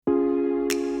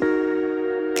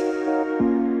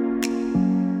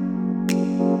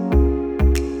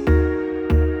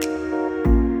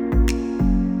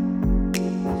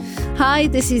Hi,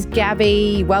 this is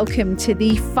Gabby. Welcome to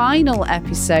the final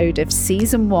episode of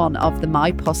Season 1 of the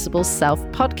My Possible Self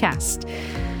podcast.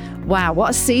 Wow,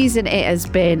 what a season it has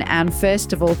been. And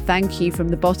first of all, thank you from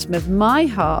the bottom of my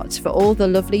heart for all the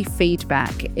lovely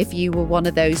feedback. If you were one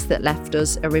of those that left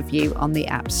us a review on the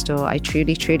App Store, I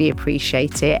truly, truly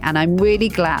appreciate it. And I'm really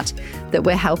glad that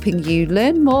we're helping you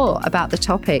learn more about the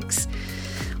topics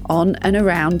on and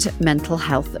around mental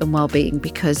health and well-being,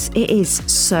 because it is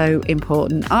so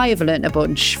important. I have learned a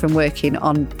bunch from working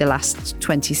on the last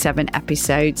 27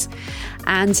 episodes,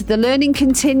 and the learning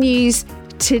continues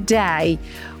today.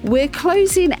 We're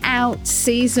closing out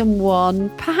season 1,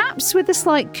 perhaps with a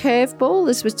slight curveball,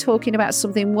 as we're talking about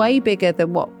something way bigger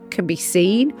than what can be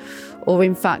seen or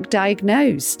in fact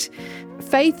diagnosed.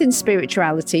 Faith and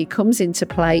spirituality comes into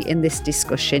play in this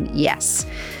discussion, yes.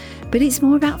 But it's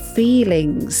more about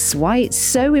feelings, why it's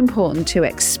so important to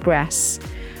express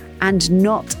and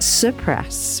not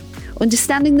suppress.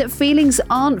 Understanding that feelings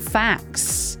aren't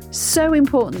facts, so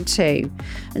important too.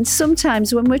 And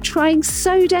sometimes when we're trying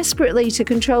so desperately to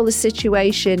control the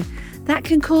situation, that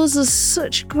can cause us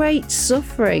such great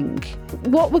suffering.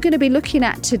 What we're going to be looking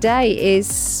at today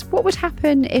is what would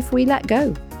happen if we let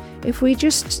go, if we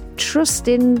just trust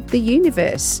in the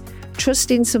universe, trust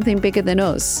in something bigger than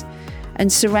us,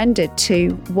 and surrendered to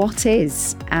what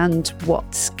is and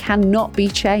what cannot be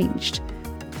changed.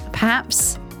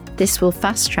 Perhaps this will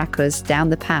fast track us down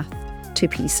the path to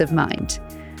peace of mind.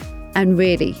 And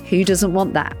really, who doesn't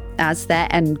want that as their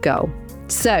end goal?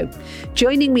 So,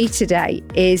 joining me today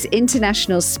is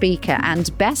international speaker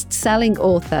and best-selling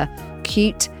author,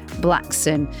 Kute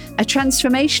Blackson, a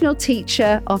transformational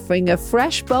teacher offering a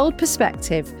fresh, bold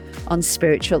perspective on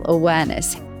spiritual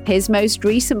awareness. His most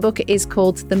recent book is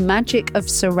called The Magic of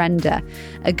Surrender,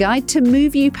 a guide to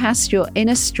move you past your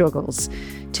inner struggles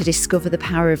to discover the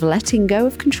power of letting go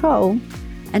of control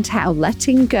and how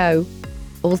letting go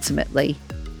ultimately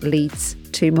leads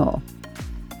to more.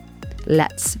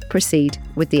 Let's proceed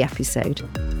with the episode.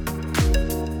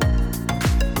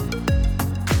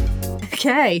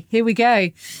 Okay, here we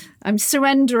go. I'm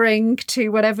surrendering to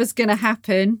whatever's going to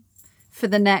happen for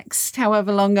the next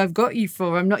however long I've got you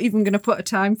for. I'm not even going to put a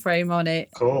time frame on it.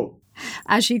 Cool.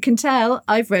 As you can tell,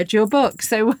 I've read your book.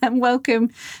 So welcome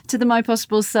to the My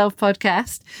Possible Self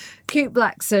podcast. Kute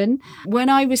Blackson. When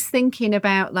I was thinking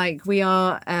about, we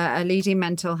are a leading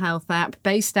mental health app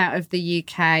based out of the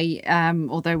UK,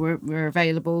 although we're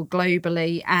available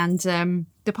globally. And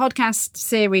the podcast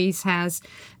series has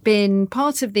been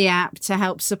part of the app to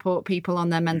help support people on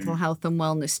their mental health and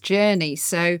wellness journey.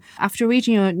 So after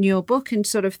reading your book and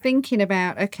sort of thinking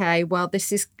about, okay, well,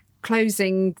 this is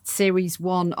closing series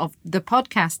 1 of the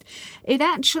podcast, it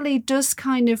actually does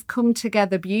kind of come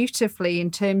together beautifully in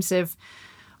terms of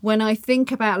when I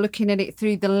think about looking at it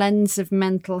through the lens of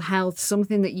mental health.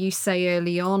 Something that you say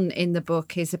early on in the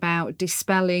book is about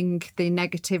dispelling the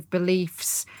negative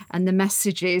beliefs and the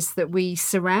messages that we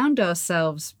surround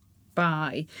ourselves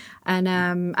by. And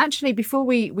actually, before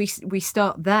we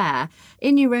start there,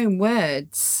 in your own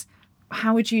words,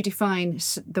 how would you define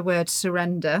the word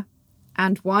surrender,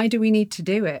 and why do we need to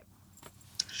do it?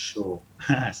 Sure.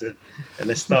 So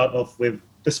let's start off with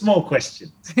the small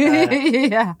questions.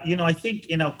 Yeah. I think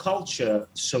in our culture,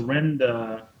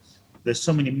 surrender, there's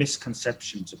so many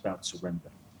misconceptions about surrender.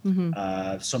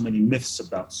 Mm-hmm. So many myths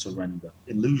about surrender,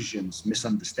 illusions,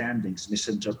 misunderstandings,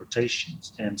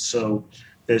 misinterpretations. And so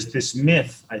there's this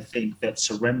myth, I think, that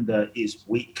surrender is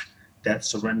weak, that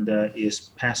surrender is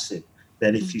passive,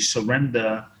 that if you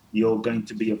surrender, you're going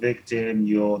to be a victim,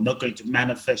 you're not going to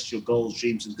manifest your goals,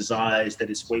 dreams, and desires, that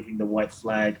it's waving the white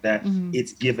flag, that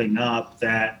it's giving up,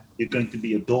 that you're going to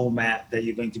be a doormat, that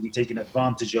you're going to be taken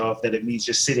advantage of, that it means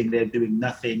just sitting there doing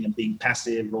nothing and being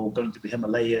passive, or going to the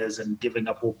Himalayas and giving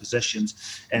up all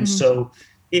possessions. And so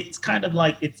it's kind of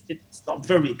like, it's not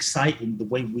very exciting the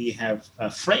way we have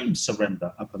framed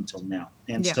surrender up until now.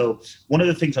 And so one of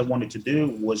the things I wanted to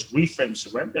do was reframe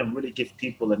surrender and really give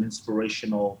people an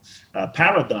inspirational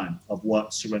paradigm of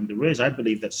what surrender is. I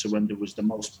believe that surrender is the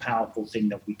most powerful thing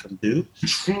that we can do.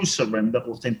 True surrender,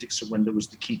 authentic surrender, is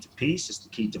the key to peace, is the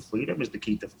key to freedom, is the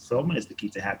key to fulfillment, is the key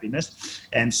to happiness.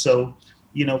 And so,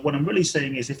 what I'm really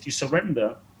saying is, if you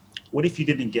surrender, what if you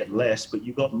didn't get less, but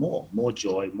you got more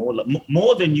joy,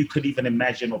 more than you could even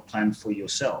imagine or plan for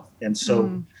yourself? And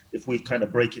so if we kind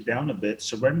of break it down a bit,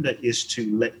 surrender is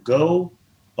to let go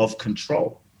of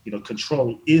control.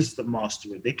 Control is the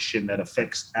master addiction that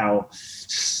affects our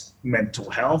mental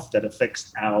health, that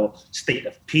affects our state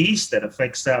of peace, that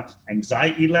affects our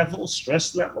anxiety levels,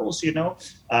 stress levels,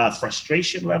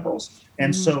 frustration levels.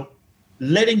 And so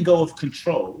letting go of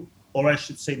control, or I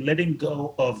should say letting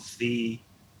go of the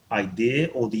idea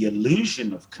or the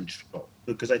illusion of control,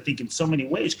 because I think in so many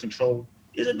ways control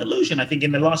is an illusion. I think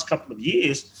in the last couple of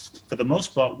years, for the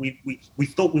most part, we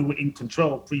thought we were in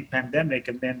control pre-pandemic,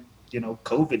 and then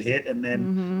COVID hit, and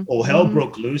then all hell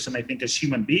broke loose. And I think as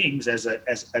human beings, as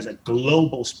a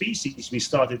global species, we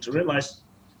started to realize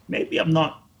maybe I'm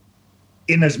not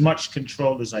in as much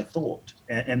control as I thought.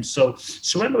 And so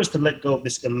surrender is to let go of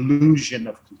this illusion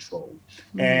of control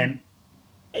and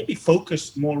maybe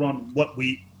focus more on what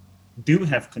we do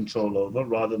have control over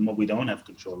rather than what we don't have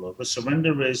control over.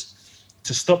 Surrender is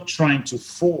to stop trying to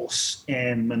force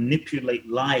and manipulate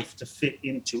life to fit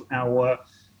into our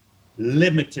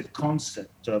limited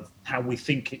concept of how we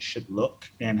think it should look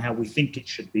and how we think it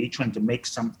should be, trying to make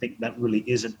something that really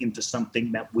isn't into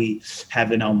something that we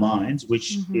have in our minds,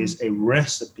 which is a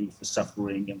recipe for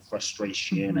suffering and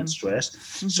frustration and stress.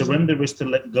 Surrender is to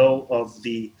let go of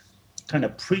the kind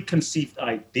of preconceived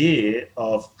idea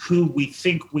of who we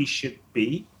think we should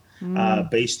be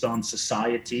based on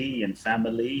society and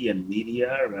family and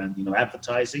media and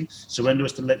advertising. Surrender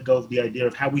is to let go of the idea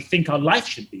of how we think our life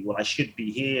should be. Well, I should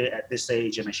be here at this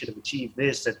age, and I should have achieved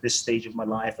this at this stage of my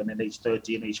life, and at age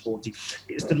 30 and age 40.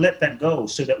 Is to let that go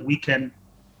so that we can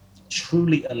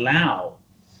truly allow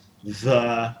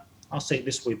I'll say it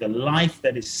this way, the life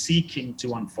that is seeking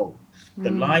to unfold. The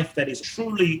life that is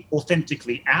truly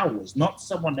authentically ours, not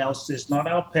someone else's, not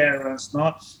our parents,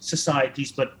 not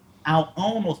society's, but our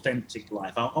own authentic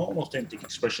life, our own authentic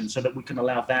expression, so that we can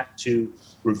allow that to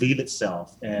reveal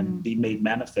itself and be made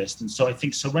manifest. And so I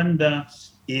think surrender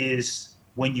is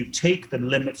when you take the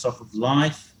limits off of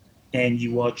life and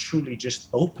you are truly just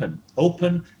open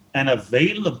and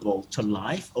available to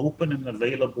life, open and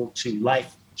available to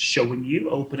life showing you,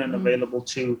 open and available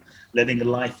to letting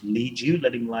life lead you,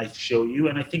 letting life show you.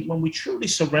 And I think when we truly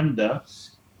surrender,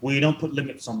 we don't put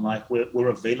limits on life. We're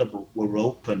available. We're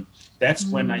open. That's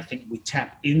when I think we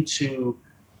tap into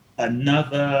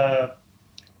another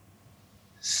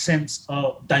sense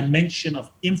of dimension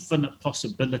of infinite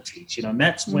possibilities. And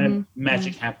that's when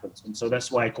magic happens. And so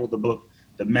that's why I call the book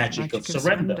The Magic of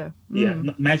Surrender. Yeah,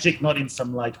 magic not in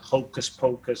some like hocus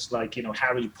pocus, like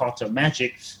Harry Potter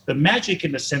magic, but magic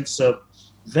in the sense of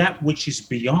that which is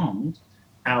beyond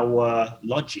our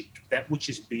logic, that which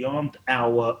is beyond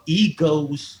our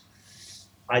egos,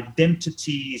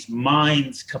 identities,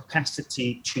 minds,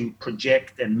 capacity to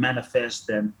project and manifest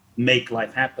and make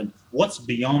life happen. What's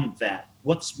beyond that?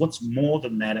 What's more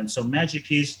than that? And so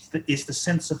magic is the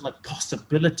sense of like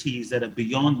possibilities that are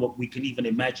beyond what we can even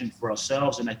imagine for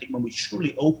ourselves. And I think when we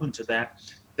truly open to that,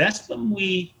 that's when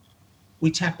we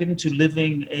tap into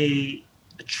living a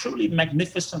truly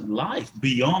magnificent life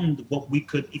beyond what we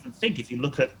could even think. If you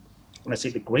look at, when I say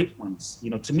the great ones,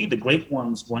 to me, the great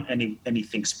ones weren't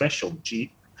anything special.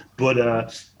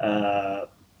 Buddha,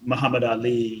 Muhammad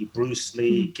Ali, Bruce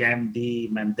Lee,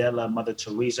 Gandhi, Mandela, Mother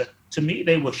Teresa. To me,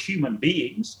 they were human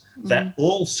beings that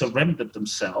all surrendered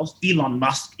themselves. Elon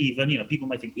Musk, even, people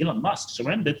might think Elon Musk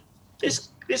surrendered.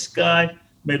 This guy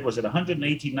made, was it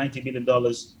 $180, $90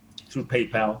 million through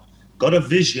PayPal, got a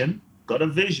vision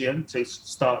to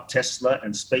start Tesla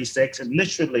and SpaceX, and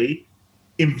literally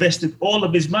invested all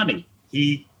of his money.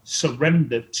 He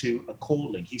surrendered to a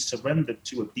calling. He surrendered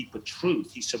to a deeper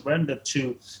truth. He surrendered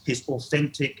to his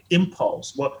authentic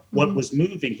impulse, what was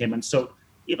moving him. And so,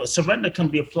 surrender can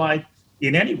be applied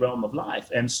in any realm of life.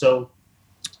 And so,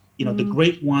 the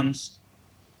great ones,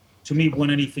 to me,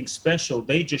 weren't anything special.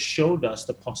 They just showed us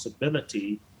the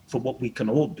possibility for what we can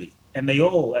all be. And they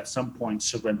all, at some point,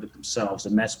 surrendered themselves.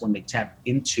 And that's when they tapped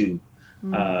into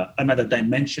another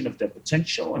dimension of their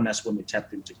potential. And that's when they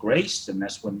tapped into grace. And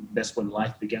that's when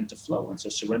life began to flow. And so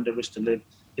surrender is to live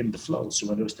in the flow.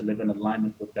 Surrender is to live in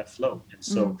alignment with that flow. And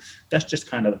so that's just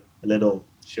kind of a little,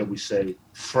 shall we say,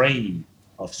 frame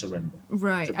of surrender.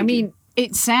 Right. I mean,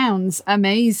 it sounds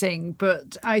amazing,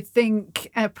 but I think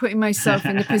putting myself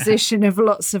in the position of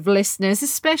lots of listeners,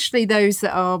 especially those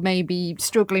that are maybe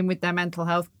struggling with their mental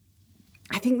health,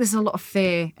 I think there's a lot of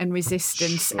fear and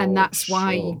resistance. And that's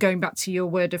why, going back to your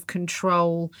word of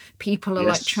control, people are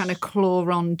like trying to claw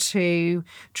on to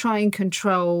try and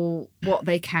control what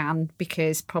they can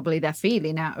because probably they're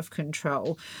feeling out of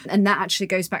control. And that actually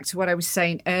goes back to what I was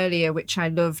saying earlier, which I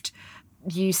loved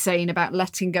you saying about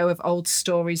letting go of old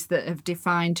stories that have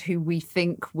defined who we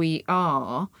think we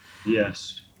are.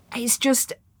 Yes.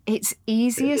 It's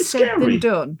easier said than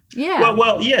done. Yeah.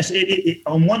 Well, yes. It,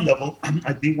 on one level,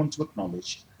 I do want to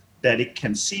acknowledge that it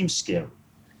can seem scary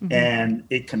and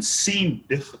it can seem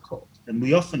difficult. And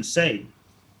we often say,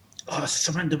 "Oh,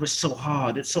 surrender is so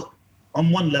hard." on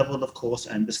one level, of course,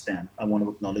 I understand. I want to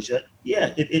acknowledge that,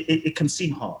 yeah, it can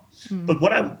seem hard. But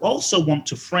what I also want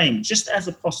to frame just as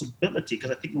a possibility,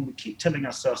 because I think when we keep telling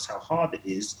ourselves how hard it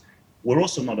is, we're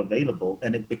also not available,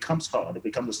 and it becomes hard. It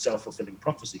becomes a self-fulfilling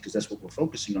prophecy, because that's what we're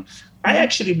focusing on. I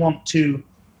actually want to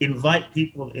invite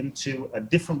people into a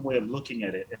different way of looking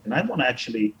at it. And I want to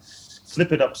actually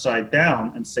flip it upside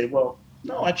down and say, well,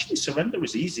 no, actually surrender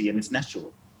is easy and it's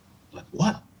natural. Like,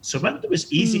 what? Surrender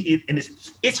is easy, and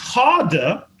it's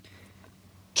harder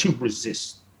to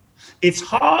resist. It's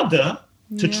harder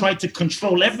to try to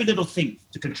control every little thing,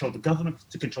 to control the government,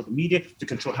 to control the media, to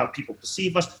control how people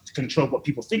perceive us, to control what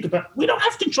people think about. We don't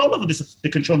have control over this, to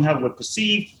control how we're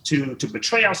perceived, to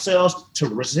betray ourselves, to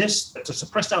resist, to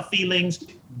suppress our feelings.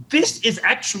 This is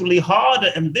actually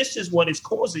harder, and this is what is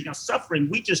causing us suffering.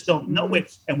 We just don't know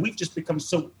it, and we've just become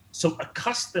so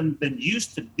accustomed and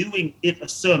used to doing it a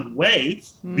certain way,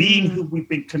 being who we've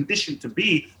been conditioned to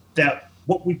be, that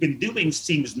what we've been doing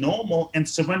seems normal and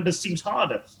surrender seems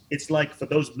harder. It's like, for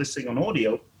those listening on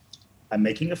audio, I'm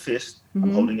making a fist,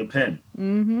 I'm holding a pen.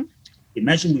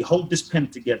 Imagine we hold this pen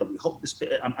together. We hold this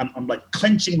pen. I'm like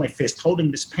clenching my fist,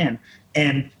 holding this pen.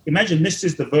 And imagine this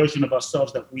is the version of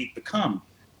ourselves that we've become.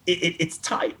 It's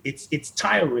tight, it's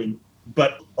tiring,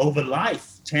 but over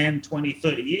life, 10, 20,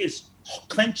 30 years,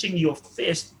 clenching your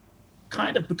fist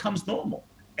kind of becomes normal.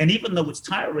 And even though it's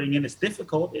tiring and it's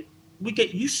difficult, we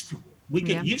get used to it. We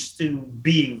get used to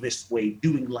being this way,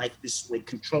 doing life this way,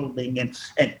 controlling,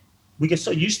 and we get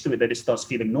so used to it that it starts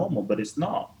feeling normal, but it's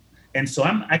not. And so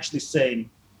I'm actually saying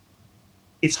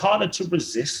it's harder to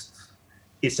resist.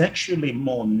 It's actually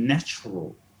more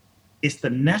natural. It's the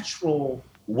natural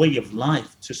way of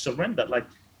life to surrender. Like,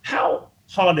 how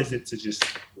hard is it to just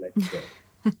let go?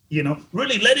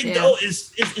 Really letting go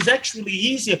is actually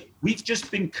easier. We've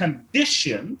just been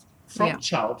conditioned from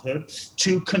childhood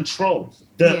to control.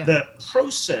 The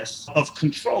process of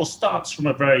control starts from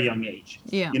a very young age.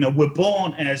 We're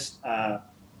born as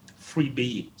free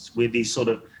beings. We're these sort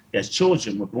of, as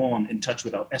children, we're born in touch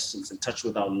with our essence, in touch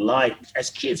with our light. As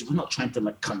kids, we're not trying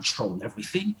to control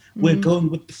everything. We're going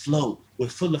with the flow. We're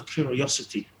full of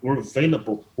curiosity. We're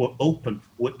available. We're open.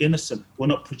 We're innocent. We're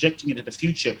not projecting into the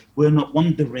future. We're not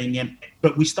wondering,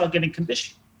 but we start getting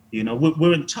conditioned.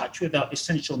 We're in touch with our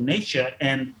essential nature,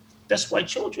 and that's why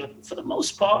children, for the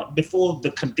most part, before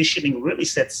the conditioning really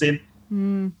sets in,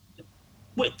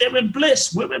 they're in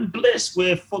bliss. We're in bliss.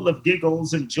 We're full of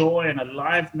giggles and joy and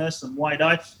aliveness and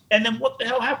wide-eyed. And then what the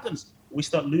hell happens? We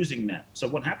start losing that. So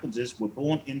what happens is we're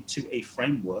born into a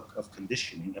framework of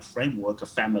conditioning, a framework, a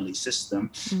family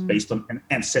system based on an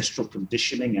ancestral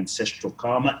conditioning, ancestral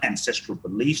karma, ancestral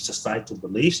beliefs, societal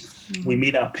beliefs. We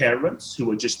meet our parents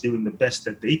who are just doing the best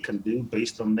that they can do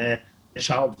based on their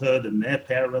childhood and their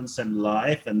parents and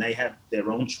life, and they have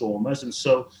their own traumas. And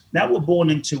so now we're born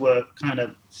into a kind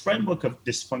of framework of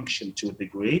dysfunction to a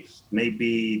degree.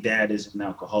 Maybe dad is an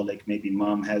alcoholic, maybe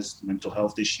mom has mental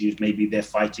health issues, maybe they're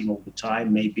fighting all the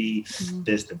time, maybe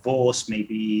there's divorce,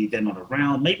 maybe they're not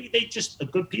around, maybe they just are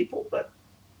good people, but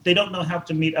they don't know how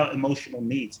to meet our emotional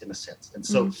needs in a sense. And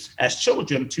so as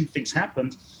children, two things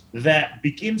happen that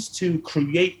begins to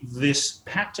create this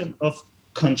pattern of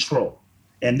control.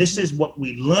 And this is what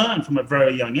we learn from a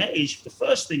very young age. The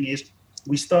first thing is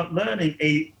we start learning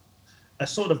a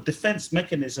sort of defense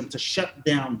mechanism to shut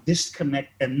down,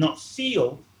 disconnect, and not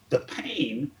feel the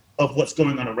pain of what's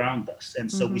going on around us.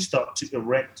 And so we start to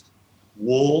erect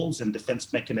walls and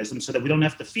defense mechanisms so that we don't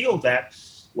have to feel that,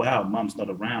 wow, mom's not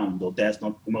around, or dad's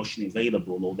not emotionally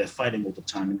available, or they're fighting all the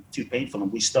time and it's too painful.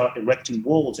 And we start erecting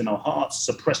walls in our hearts,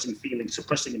 suppressing feelings,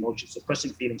 suppressing emotions,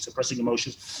 suppressing feelings, suppressing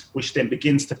emotions, which then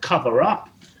begins to cover up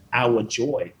our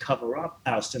joy, cover up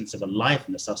our sense of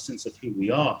aliveness, our sense of who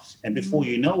we are. And before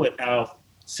you know it, our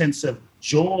sense of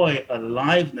joy,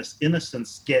 aliveness,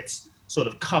 innocence gets sort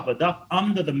of covered up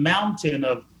under the mountain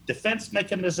of defense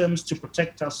mechanisms to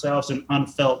protect ourselves and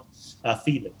unfelt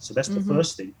feelings. So that's the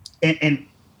first thing. And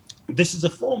this is a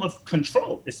form of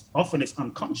control. It's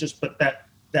unconscious, but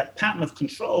that pattern of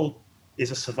control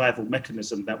is a survival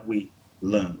mechanism that we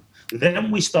learn.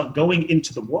 Then we start going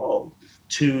into the world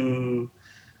to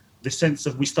the sense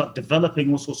of we start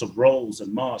developing all sorts of roles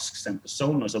and masks and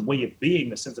personas, a way of being,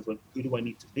 the sense of who do I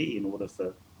need to be in order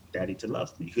for daddy to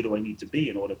love me? Who do I need to be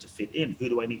in order to fit in? Who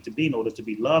do I need to be in order to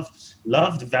be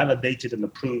loved, validated, and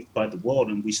approved by the world?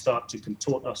 And we start to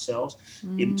contort ourselves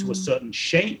into a certain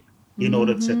shape in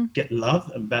order to get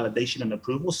love and validation and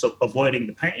approval. So avoiding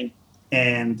the pain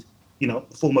and, a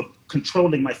form of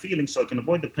controlling my feelings so I can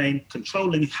avoid the pain,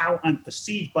 controlling how I'm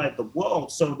perceived by the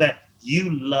world so that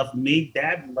you love me,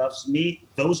 dad loves me,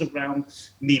 those around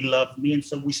me love me. And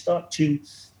so we start to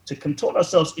to contort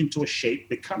ourselves into a shape,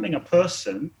 becoming a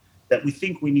person that we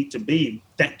think we need to be,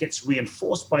 that gets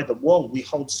reinforced by the world we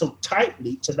hold so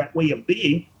tightly to that way of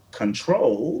being,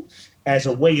 control, as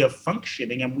a way of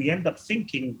functioning. And we end up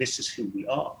thinking this is who we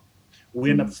are. We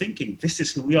end up thinking this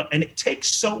is who we are. And it takes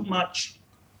so much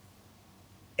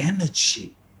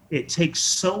energy. It takes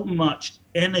so much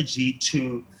energy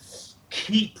to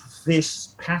keep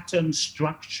this pattern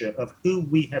structure of who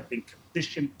we have been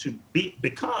conditioned to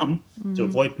become, to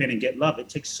avoid pain and get love. It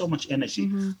takes so much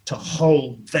energy to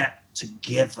hold that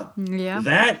together. Yeah.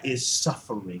 That is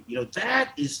suffering.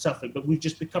 That is suffering, but we've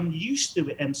just become used to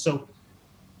it. And so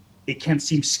it can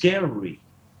seem scary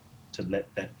to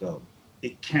let that go.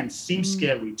 It can seem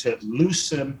scary to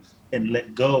loosen and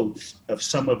let go of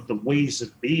some of the ways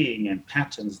of being and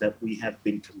patterns that we have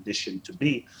been conditioned to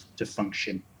be, to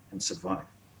function and survive.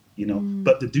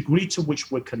 But the degree to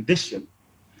which we're conditioned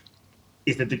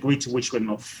is the degree to which we're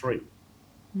not free.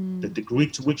 The degree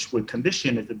to which we're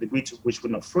conditioned is the degree to which we're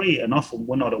not free, and often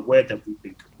we're not aware that we've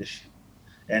been conditioned.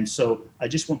 And so I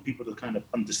just want people to kind of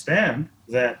understand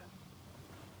that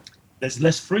there's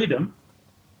less freedom,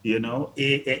 and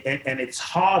it's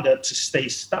harder to stay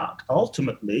stuck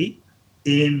ultimately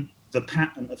in the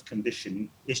pattern of conditioning.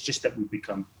 It's just that we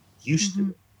become used to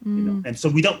it. And so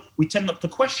we tend not to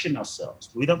question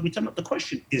ourselves. We tend not to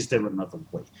question, is there another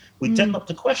way? We tend not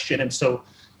to question. And so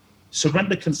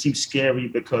surrender can seem scary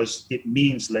because it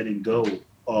means letting go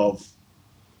of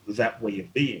that way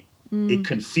of being. It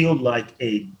can feel like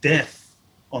a death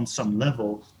on some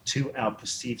level to our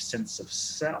perceived sense of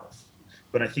self.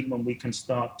 But I think when we can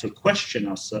start to question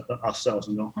ourselves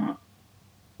and go,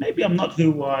 maybe I'm not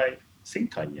who I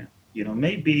think I am.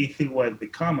 Maybe who I've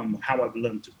become and how I've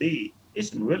learned to be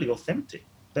isn't really authentic.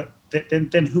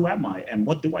 Then who am I, and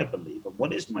what do I believe, and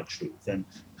what is my truth, and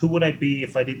who would I be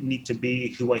if I didn't need to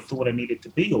be who I thought I needed to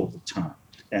be all the time,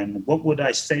 and what would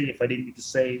I say if I didn't need to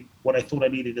say what I thought I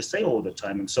needed to say all the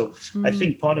time? And so I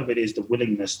think part of it is the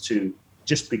willingness to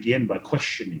just begin by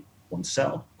questioning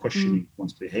oneself, questioning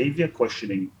one's behavior,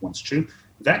 questioning one's truth.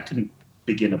 That can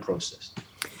begin a process.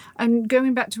 And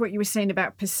going back to what you were saying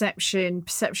about perception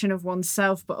of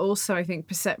oneself, but also I think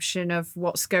perception of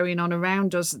what's going on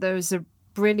around us. There was a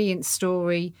brilliant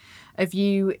story of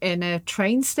you in a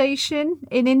train station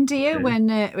in India when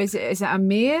is it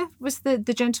Amir was the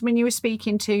gentleman you were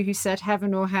speaking to, who said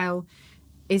heaven or hell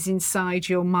is inside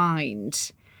your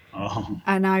mind.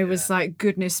 And I was like,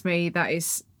 goodness me, that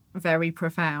is very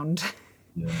profound.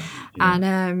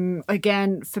 And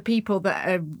again, for people that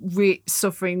are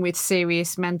suffering with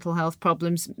serious mental health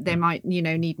problems, they might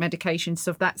need medication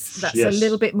stuff. That's a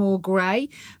little bit more grey.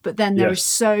 But then there are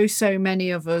so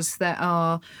many of us that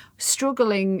are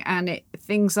struggling, and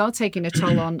things are taking a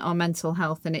toll on our mental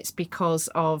health, and it's because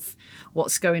of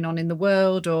what's going on in the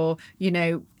world, or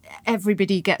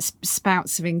everybody gets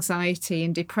spouts of anxiety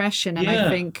and depression. And I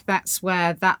think that's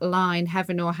where that line,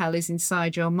 heaven or hell is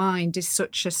inside your mind, is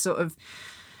such a sort of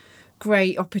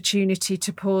great opportunity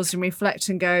to pause and reflect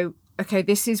and go, okay,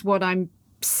 this is what I'm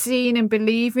seeing and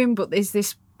believing, but is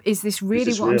this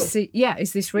really what I'm seeing? Yeah,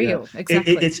 is this real? Yeah.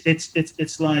 Exactly.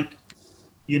 It's like,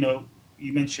 you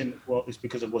mentioned, well, it's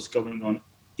because of what's going on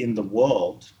in the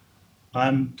world.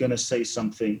 I'm going to say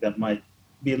something that might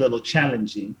be a little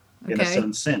challenging in a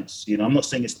certain sense. I'm not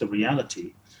saying it's the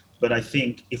reality, but I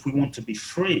think if we want to be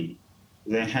free,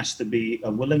 there has to be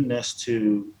a willingness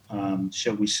to,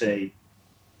 shall we say,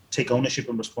 take ownership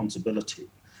and responsibility.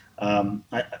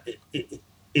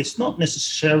 It's not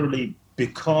necessarily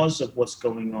because of what's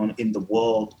going on in the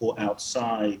world or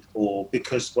outside, or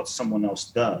because what someone else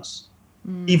does,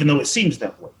 even though it seems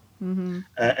that way.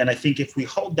 And I think if we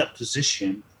hold that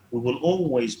position, we will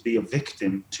always be a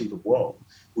victim to the world.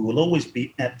 We will always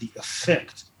be at the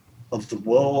effect of the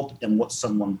world and what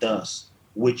someone does,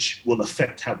 which will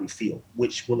affect how we feel,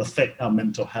 which will affect our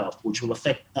mental health, which will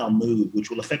affect our mood, which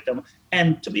will affect our...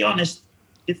 And to be honest,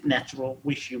 it's natural.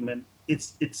 We're human.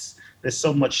 There's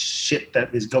so much shit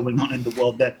that is going on in the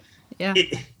world that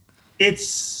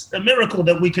it's a miracle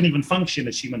that we can even function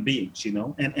as human beings,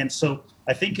 And so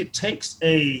I think it takes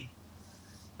a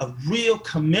real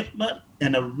commitment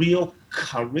and a real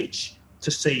courage to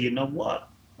say, you know what,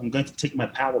 I'm going to take my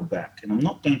power back, and I'm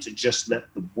not going to just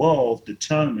let the world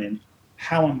determine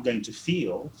how I'm going to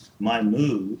feel, my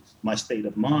mood, my state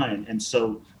of mind. And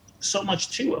so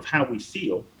much too of how we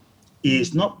feel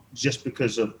is not just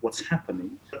because of what's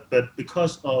happening, but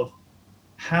because of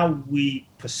how we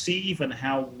perceive and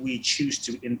how we choose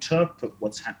to interpret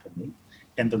what's happening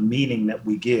and the meaning that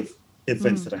we give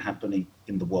events that are happening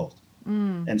in the world.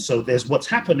 And so there's what's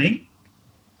happening,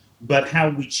 but how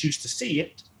we choose to see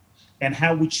it and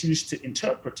how we choose to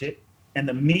interpret it and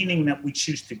the meaning that we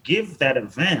choose to give that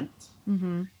event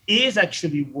is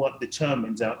actually what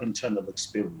determines our internal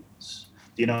experience.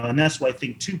 And that's why I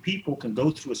think two people can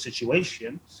go through a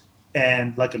situation,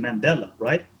 and like a Mandela,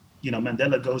 right?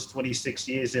 Mandela goes 26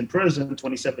 years in prison,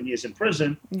 27 years in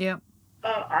prison. Yeah.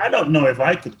 I don't know if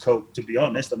I could cope, to be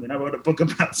honest. I mean, I wrote a book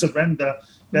about surrender.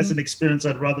 That's an experience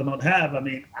I'd rather not have. I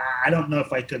mean, I don't know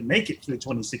if I could make it through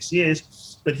 26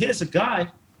 years. But here's a guy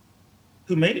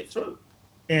who made it through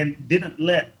and didn't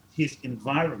let his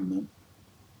environment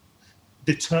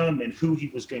determine who he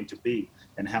was going to be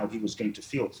and how he was going to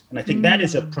feel. And I think that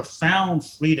is a profound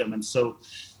freedom. And so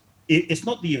it's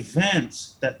not the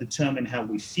events that determine how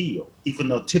we feel, even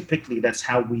though typically that's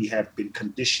how we have been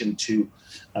conditioned to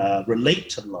relate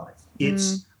to life.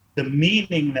 It's the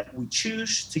meaning that we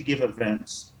choose to give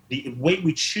events, the way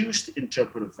we choose to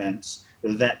interpret events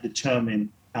that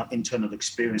determine our internal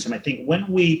experience. And I think when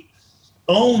we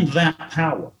own that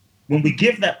power, when we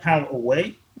give that power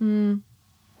away,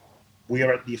 we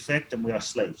are at the effect and we are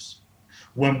slaves.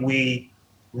 When we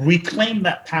reclaim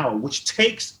that power, which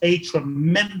takes a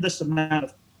tremendous amount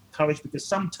of courage, because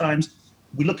sometimes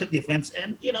we look at the events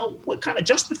and we're kind of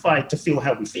justified to feel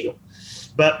how we feel,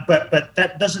 but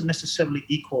that doesn't necessarily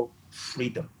equal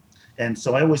freedom. And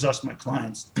so I always ask my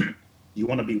clients, you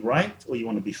want to be right or you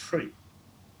want to be free?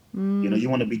 You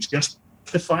want to be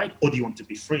justified or do you want to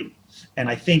be free? And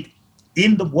I think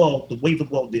in the world, the way the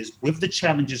world is, with the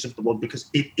challenges of the world, because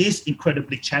it is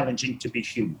incredibly challenging to be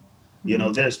human.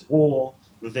 There's war,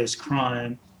 there's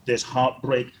crime, there's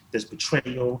heartbreak, there's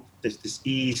betrayal, there's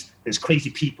disease, there's crazy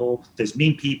people, there's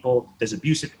mean people, there's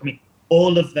abusive. I mean,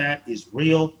 all of that is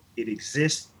real. It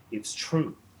exists. It's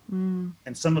true. And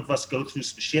some of us go through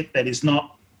some shit that is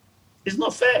not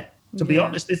fair. To be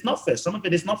honest, it's not fair. Some of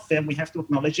it is not fair, and we have to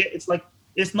acknowledge it. It's like,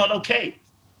 it's not okay.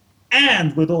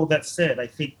 And with all that said, I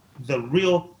think the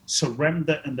real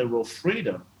surrender and the real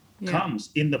freedom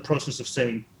comes in the process of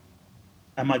saying,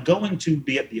 am I going to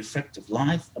be at the effect of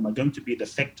life? Am I going to be the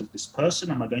effect of this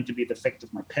person? Am I going to be the effect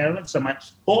of my parents?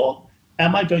 Or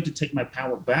am I going to take my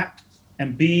power back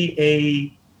and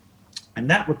and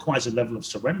that requires a level of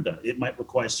surrender. It might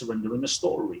require surrendering a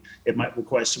story. It might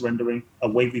require surrendering a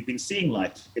way we've been seeing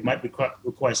life. It might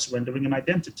require surrendering an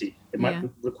identity. It might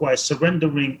require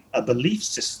surrendering a belief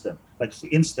system. Like, for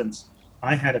instance,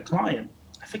 I had a client,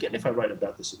 I forget if I write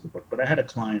about this in the book, but I had a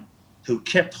client who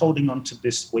kept holding on to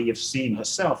this way of seeing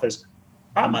herself as,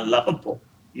 I'm unlovable.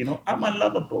 I'm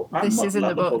unlovable. This is in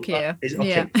the book, yeah.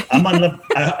 I'm unlovable.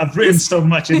 I've written so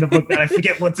much in the book that I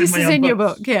forget what's in my own book. This is in your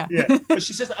book, yeah. But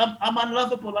she says, I'm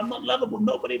unlovable. I'm not lovable.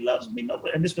 Nobody loves me.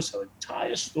 Nobody. And this was her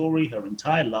entire story, her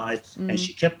entire life. And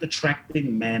she kept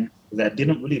attracting men that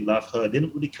didn't really love her,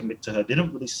 didn't really commit to her,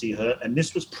 didn't really see her. And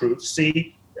this was proof.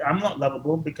 See, I'm not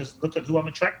lovable because look at who I'm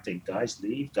attracting. Guys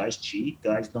leave, guys cheat,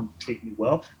 guys don't treat me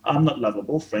well. I'm not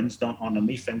lovable. Friends don't honor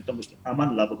me. Friends don't respect. I'm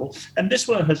unlovable. And this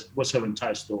was her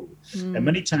entire story. And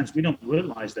many times we don't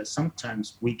realize that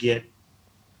sometimes we get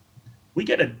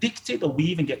addicted, or we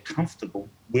even get comfortable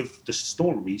with the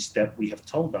stories that we have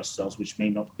told ourselves, which may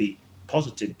not be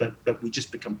positive, but we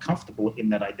just become comfortable in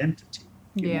that identity.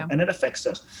 You know? And it affects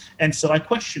us. And so I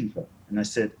questioned her and I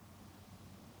said,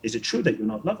 is it true that you're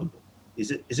not lovable? Is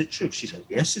it true? She said,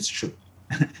 yes, it's true.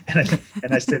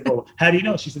 and I said, well, how do you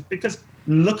know? She said, because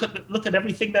look at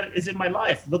everything that is in my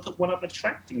life. Look at what I'm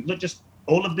attracting. Look, just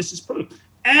all of this is proof.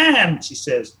 And she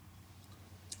says,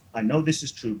 I know this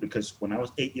is true because when I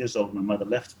was 8 years old, my mother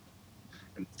left me.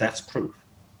 And that's proof.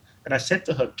 And I said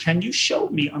to her, can you show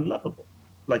me unlovable?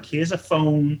 Like, here's a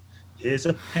phone, here's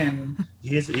a pen,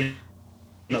 here's a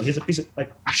piece of,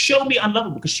 like, show me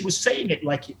unlovable, because she was saying it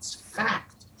like it's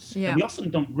fact. And we often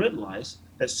don't realize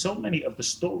that so many of the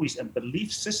stories and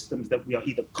belief systems that we are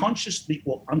either consciously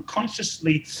or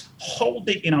unconsciously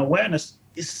holding in our awareness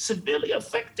is severely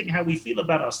affecting how we feel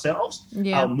about ourselves,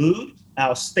 our mood,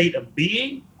 our state of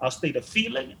being, our state of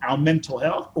feeling, our mental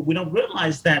health. But we don't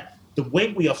realize that the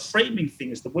way we are framing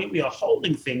things, the way we are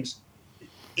holding things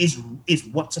is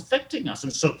what's affecting us.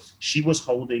 And so she was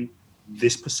holding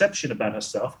this perception about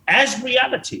herself as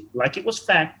reality, like it was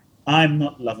fact. I'm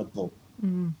not lovable.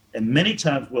 And many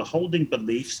times we're holding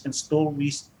beliefs and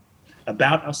stories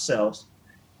about ourselves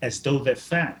as though they're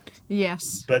fact.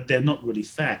 Yes. But they're not really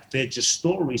fact. They're just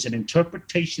stories and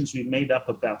interpretations we made up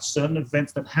about certain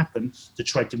events that happened to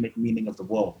try to make meaning of the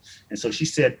world. And so she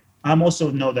said, I also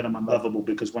know that I'm unlovable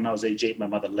because when I was age 8, my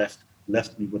mother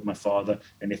left me with my father.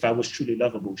 And if I was truly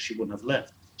lovable, she wouldn't have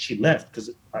left. She left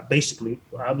because basically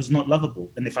I was not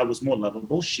lovable. And if I was more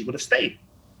lovable, she would have stayed.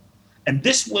 And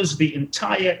this was the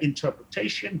entire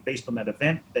interpretation based on that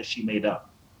event that she made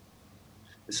up.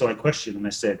 And so I questioned and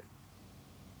I said,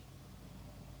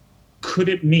 could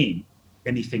it mean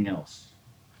anything else?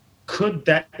 Could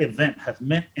that event have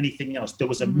meant anything else?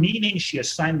 There was a meaning she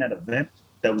assigned that event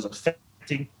that was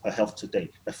affecting her health today,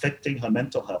 affecting her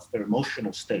mental health, her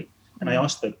emotional state. And I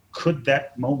asked her, could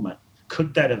that moment,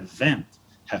 could that event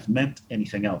have meant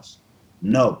anything else?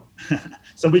 No.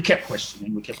 So we kept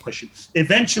questioning.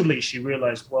 Eventually she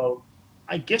realized, well,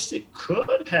 I guess it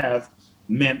could have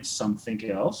meant something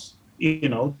else. You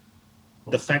know,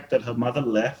 the fact that her mother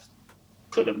left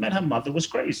could have meant her mother was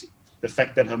crazy. The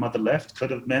fact that her mother left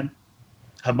could have meant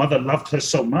her mother loved her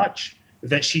so much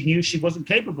that she knew she wasn't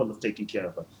capable of taking care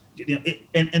of her. You know,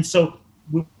 and so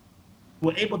we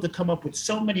were able to come up with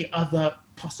so many other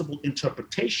possible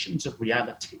interpretations of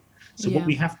reality. So what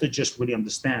we have to just really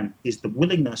understand is the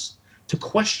willingness to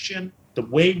question the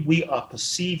way we are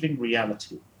perceiving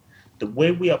reality. The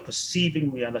way we are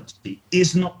perceiving reality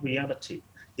is not reality.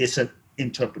 It's an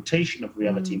interpretation of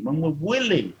reality. When we're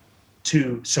willing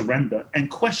to surrender and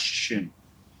question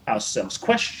ourselves,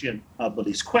 question our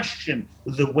beliefs, question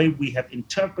the way we have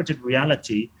interpreted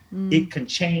reality, it can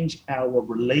change our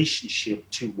relationship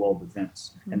to world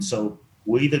events. And so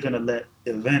we're either going to let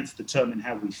events determine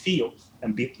how we feel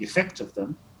and be the effect of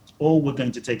them, or we're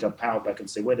going to take our power back and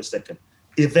say, wait a second,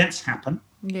 events happen.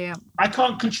 Yeah. I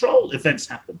can't control events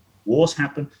happen. Wars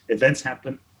happen, events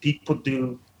happen, people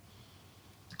do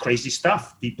crazy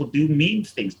stuff, people do mean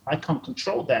things. I can't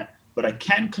control that, but I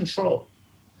can control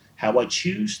how I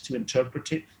choose to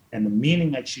interpret it and the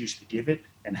meaning I choose to give it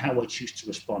and how I choose to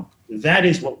respond. That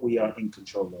is what we are in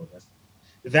control of.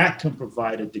 That can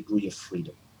provide a degree of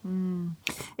freedom.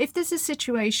 If there's a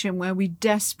situation where we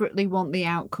desperately want the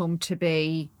outcome to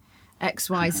be X,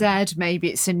 Y, Z, maybe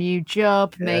it's a new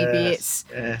job, maybe it's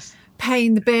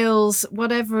paying the bills,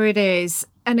 whatever it is.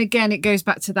 And again, it goes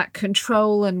back to that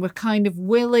control and we're kind of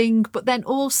willing, but then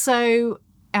also,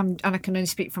 and I can only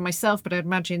speak for myself, but I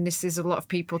imagine this is a lot of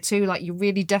people too, like you're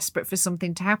really desperate for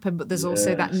something to happen, but there's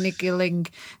also that niggling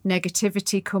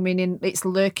negativity coming in. It's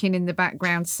lurking in the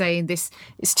background saying this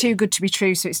is too good to be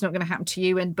true, so it's not going to happen to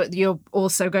you. But you're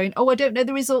also going, oh, I don't know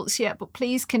the results yet, but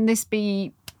please, can this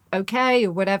be okay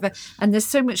or whatever? And there's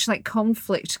so much like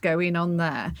conflict going on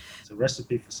there. It's a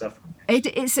recipe for suffering.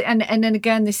 It's and then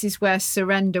again, this is where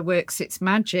surrender works its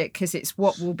magic, because it's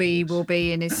what will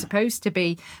be and is supposed to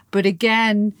be. But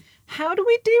again, how do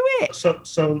we do it?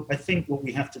 So I think what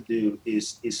we have to do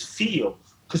is feel,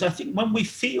 because I think when we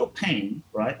feel pain,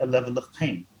 right, a level of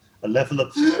pain, a level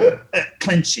of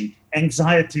clenching,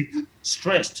 anxiety,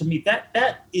 stress, to me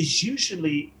that is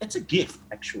usually, it's a gift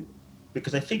actually.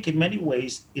 Because I think in many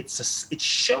ways, it's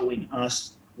showing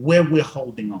us where we're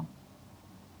holding on.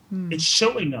 It's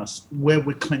showing us where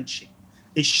we're clenching.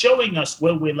 It's showing us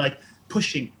where we're like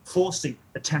pushing, forcing,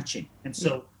 attaching. And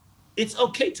so it's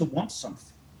okay to want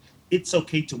something. It's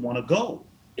okay to want to go.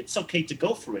 It's okay to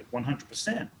go for it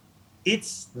 100%.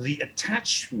 It's the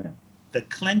attachment, the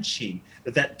clenching,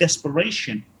 that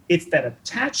desperation. It's that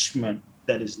attachment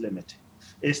that is limiting.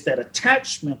 It's that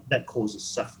attachment that causes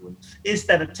suffering. It's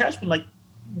that attachment, like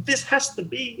this person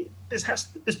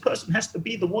has to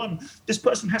be the one. This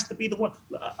person has to be the one.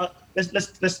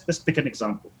 Let's pick an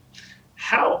example.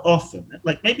 How often,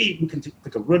 like maybe we can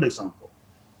pick a real example.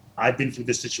 I've been through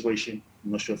this situation.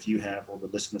 I'm not sure if you have or the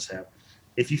listeners have.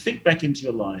 If you think back into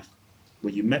your life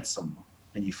where you met someone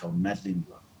and you fell madly in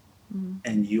love,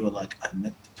 and you were like, I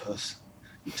met the person.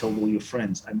 You told all your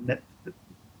friends,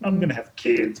 I'm going to have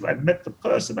kids. I met the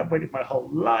person. I've waited my whole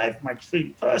life, my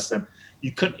dream person.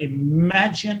 You couldn't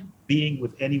imagine being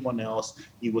with anyone else.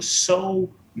 You were so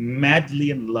madly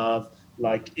in love.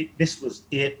 Like this was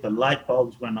it. The light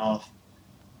bulbs went off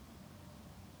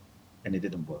and it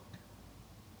didn't work.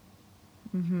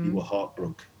 You were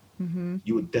heartbroken.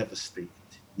 You were devastated.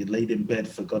 You laid in bed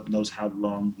for God knows how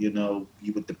long. You know,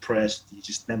 you were depressed. You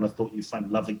just never thought you'd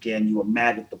find love again. You were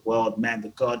mad at the world, mad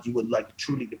at God. You were like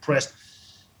truly depressed.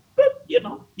 But, you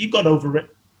know, you got over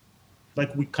it.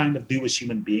 Like we kind of do as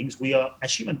human beings. We are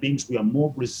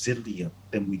more resilient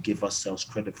than we give ourselves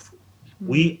credit for.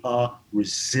 We are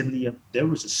resilient.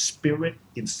 There is a spirit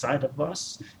inside of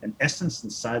us, an essence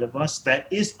inside of us that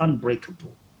is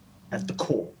unbreakable at the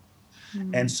core.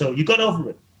 And so you got over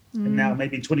it. And now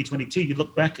maybe in 2022, you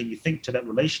look back and you think to that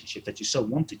relationship that you so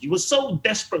wanted. You were so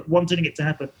desperate wanting it to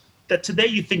happen that today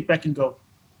you think back and go,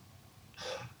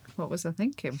 what was I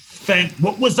thinking? Thank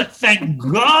God.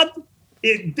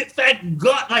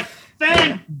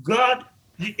 Thank God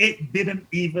it didn't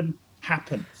even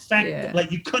happen.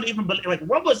 Like you couldn't even believe, like,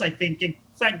 what was I thinking?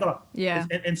 Thank God. Yeah.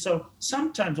 And so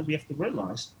sometimes what we have to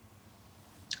realize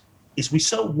is we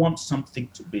so want something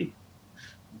to be,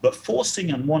 but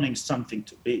forcing and wanting something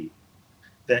to be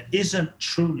that isn't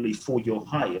truly for your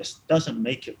highest doesn't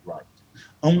make it right,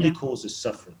 only causes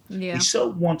suffering. Yeah. We so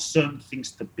want certain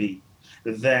things to be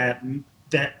that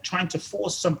trying to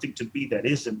force something to be that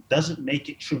isn't doesn't make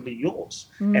it truly yours.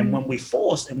 And when we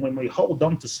force and when we hold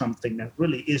on to something that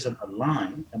really isn't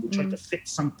aligned and we try to fit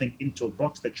something into a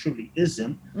box that truly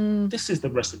isn't, this is the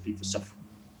recipe for suffering.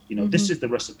 You know, this is the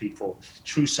recipe for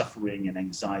true suffering and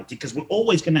anxiety, because we're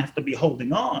always going to have to be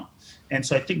holding on. And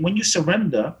so I think when you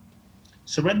surrender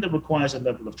requires a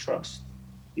level of trust,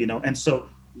 you know. And so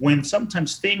when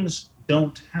sometimes things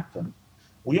don't happen,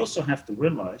 we also have to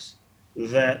realize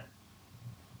that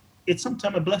it's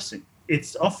sometimes a blessing.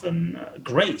 It's often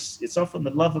grace. It's often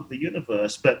the love of the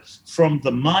universe. But from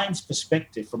the mind's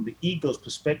perspective, from the ego's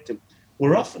perspective,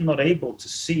 we're often not able to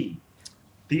see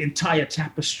the entire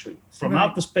tapestry. From our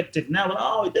perspective now,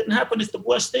 oh, it didn't happen, it's the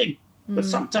worst thing. But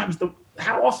sometimes,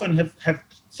 how often have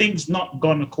things not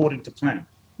gone according to plan?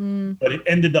 But it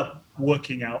ended up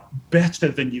working out better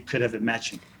than you could have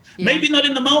imagined. Yeah. Maybe not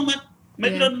in the moment,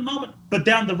 but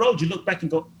down the road, you look back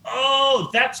and go, oh,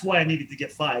 that's why I needed to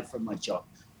get fired from my job.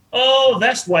 Oh,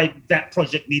 that's why that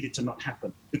project needed to not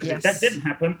happen. Because if that didn't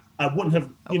happen, I wouldn't have,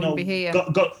 I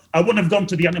wouldn't have gone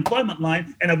to the unemployment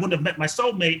line, and I wouldn't have met my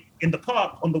soulmate in the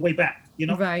park on the way back, you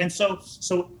know? Right. And so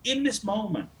in this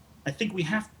moment, I think we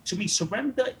have, to me,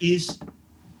 surrender is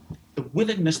the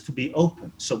willingness to be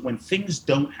open. So when things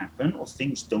don't happen, or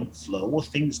things don't flow, or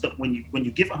things that when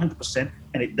you give 100%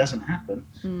 and it doesn't happen,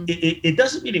 it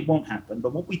doesn't mean it won't happen.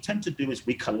 But what we tend to do is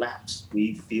we collapse.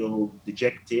 We feel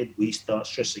dejected. We start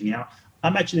stressing out.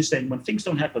 I'm actually saying when things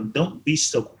don't happen, don't be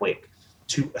so quick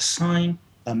to assign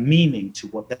a meaning to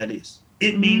what that is.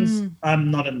 It means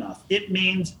I'm not enough. It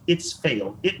means it's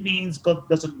failed. It means God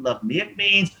doesn't love me.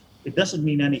 It doesn't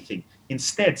mean anything.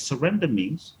 Instead, surrender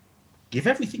means give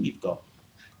everything you've got.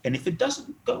 And if it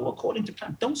doesn't go according to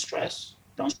plan, don't stress.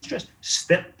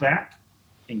 Step back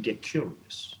and get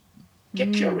curious.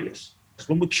 Get curious. Because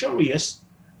when we're curious,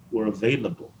 we're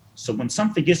available. So when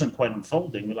something isn't quite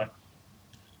unfolding, we're like,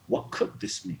 what could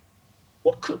this mean?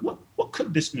 What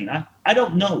could this mean? I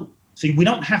don't know. See, we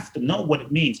don't have to know what it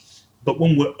means. But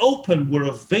when we're open, we're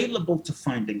available to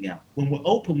finding out. When we're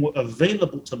open, we're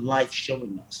available to life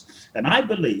showing us. And I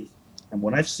believe, and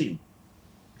what I've seen,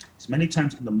 many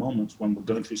times in the moments when we're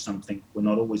going through something, we're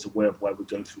not always aware of why we're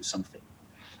going through something.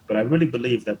 But I really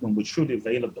believe that when we're truly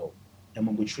available and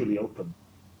when we're truly open,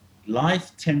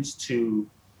 life tends to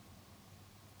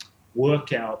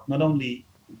work out not only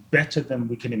better than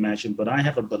we can imagine, but I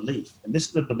have a belief, and this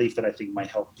is a belief that I think might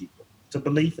help people. It's a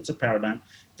belief, it's a paradigm,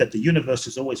 that the universe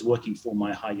is always working for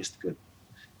my highest good,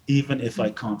 even if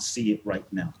I can't see it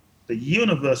right now. The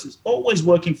universe is always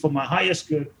working for my highest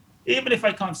good, even if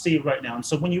I can't see it right now. And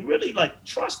so when you really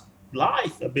trust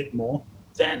life a bit more,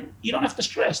 then you don't have to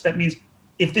stress. That means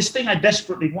if this thing I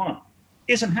desperately want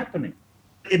isn't happening,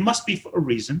 it must be for a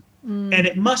reason. And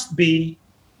it must be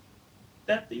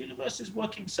that the universe is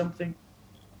working something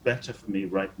better for me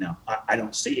right now. I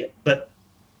don't see it, but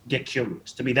get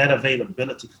curious. To me, that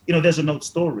availability, there's an old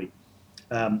story.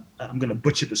 I'm going to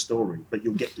butcher the story, but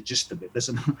you'll get the gist of it.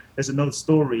 There's an old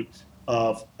story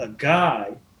of a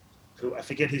guy who, I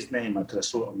forget his name because I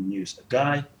saw it on the news, a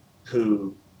guy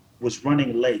who was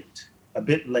running a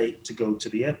bit late to go to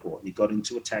the airport. He got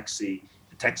into a taxi.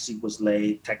 The taxi was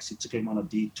late. Taxi took him on a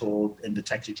detour, and the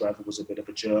taxi driver was a bit of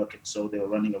a jerk. And so they were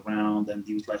running around, and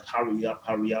he was like, hurry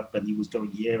up. And he was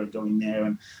going here and going there.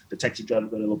 And the taxi driver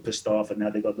got a little pissed off, and now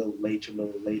they got a little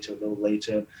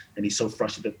later. And he's so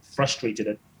frustrated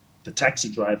at the taxi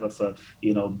driver for,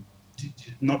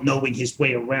 not knowing his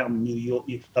way around New York,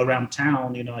 around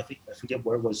town, I forget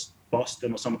where it was,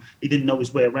 Boston or somewhere. He didn't know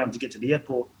his way around to get to the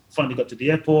airport. Finally got to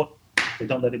the airport. They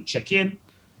don't let him check in.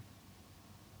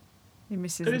 He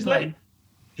misses the plane.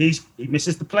 He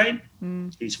misses the plane.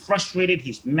 He's frustrated.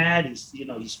 He's mad.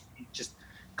 He just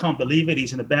can't believe it.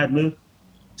 He's in a bad mood.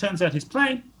 Turns out his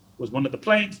plane was one of the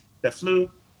planes that flew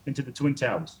into the Twin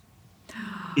Towers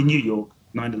in New York,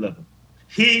 9/11.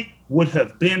 He would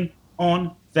have been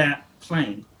on that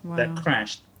plane that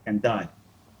crashed and died.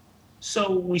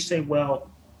 So we say,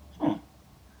 well,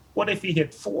 what if he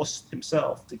had forced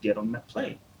himself to get on that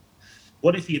plane?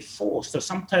 What if he had forced? So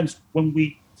sometimes when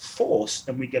we force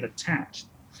and we get attached,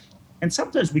 and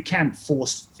sometimes we can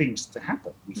force things to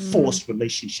happen. We force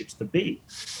relationships to be.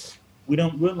 We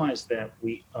don't realize that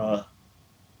we are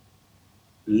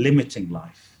limiting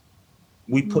life.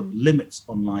 We put limits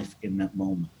on life in that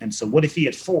moment. And so what if he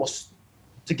had forced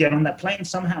to get on that plane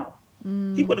somehow?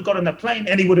 He would have got on that plane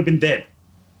and he would have been dead.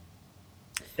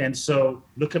 And so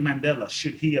look at Mandela.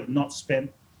 Should he have not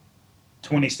spent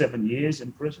 27 years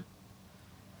in prison?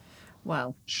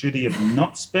 Well, should he have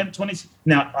not spent 20?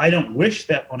 Now, I don't wish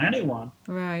that on anyone.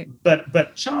 right.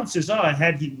 But chances are,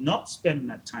 had he not spent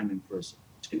that time in prison,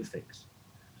 two things.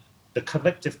 The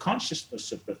collective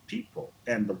consciousness of the people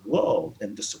and the world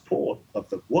and the support of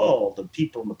the world and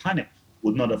people on the planet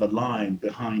would not have aligned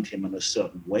behind him in a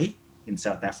certain way in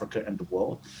South Africa and the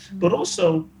world. But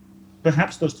also,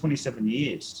 perhaps those 27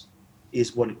 years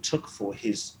is what it took for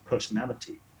his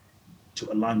personality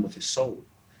to align with his soul,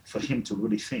 for him to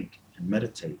really think and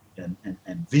meditate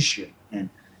and vision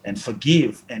and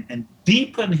forgive and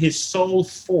deepen his soul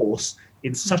force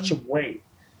in such a way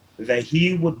that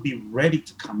he would be ready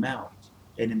to come out.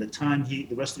 And in the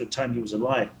rest of the time he was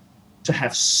alive, to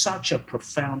have such a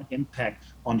profound impact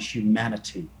on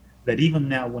humanity that even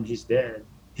now when he's dead,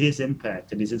 his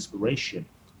impact and his inspiration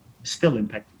is still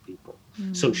impacting people.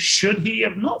 So should he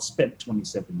have not spent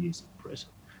 27 years in prison?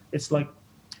 It's like,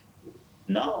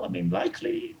 no, I mean,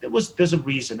 likely there's a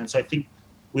reason. And so I think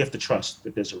we have to trust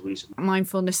that there's a reason.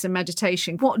 Mindfulness and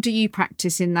meditation. What do you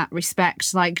practice in that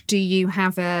respect? Like, do you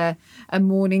have a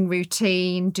morning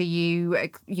routine? Do you,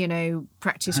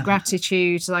 practice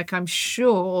gratitude? Like, I'm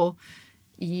sure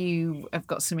you have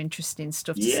got some interesting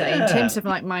stuff to say in terms of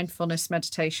like mindfulness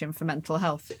meditation for mental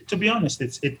health. To be honest,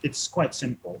 it's quite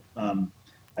simple.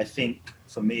 I think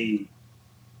for me,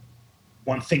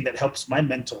 one thing that helps my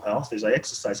mental health is I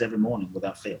exercise every morning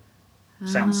without fail.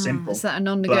 Sounds simple. Is that a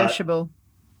non-negotiable?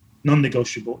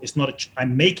 Non-negotiable. It's not I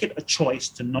make it a choice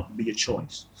to not be a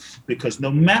choice, because no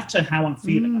matter how I'm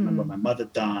feeling, I remember my mother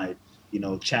died,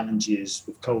 challenges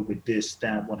with COVID, this,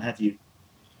 that, what have you.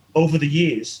 Over the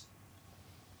years,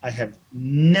 I have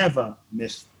never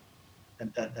missed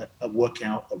a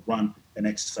workout, a run, an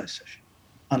exercise session,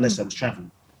 unless I was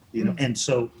traveling, And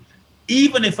so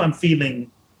even if I'm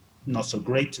feeling not so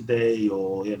great today,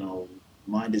 or,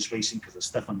 mind is racing because of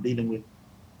stuff I'm dealing with,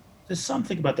 there's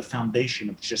something about the foundation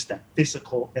of just that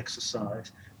physical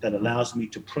exercise that allows me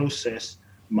to process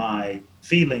my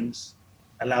feelings,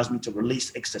 allows me to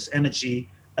release excess energy,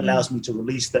 allows me to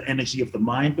release the energy of the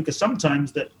mind, because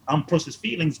sometimes the unprocessed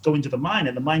feelings go into the mind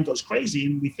and the mind goes crazy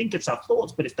and we think it's our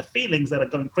thoughts, but it's the feelings that are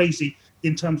going crazy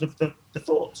in terms of the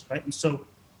thoughts, right? And so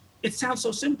it sounds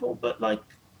so simple, but like,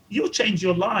 you'll change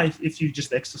your life if you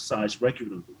just exercise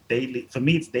regularly, daily. For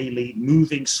me, it's daily,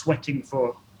 moving, sweating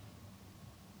for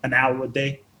an hour a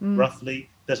day, roughly.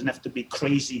 Doesn't have to be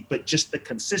crazy, but just the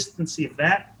consistency of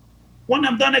that. When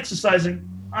I'm done exercising,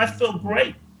 I feel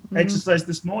great. I exercised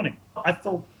this morning. I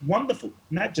felt wonderful.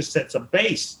 And that just sets a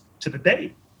base to the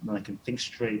day. And I can think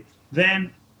straight.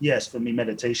 Then, yes, for me,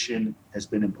 meditation has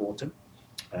been important.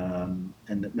 And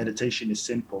that meditation is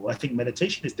simple. I think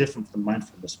meditation is different from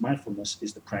mindfulness. Mindfulness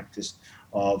is the practice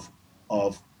of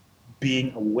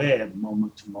being aware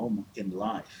moment to moment in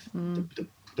life.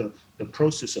 The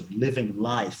process of living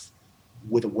life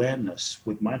with awareness,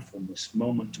 with mindfulness,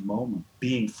 moment to moment,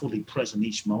 being fully present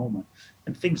each moment,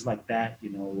 and things like that.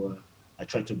 I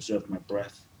try to observe my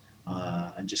breath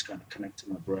and just kind of connect to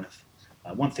my breath.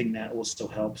 One thing that also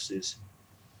helps is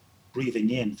breathing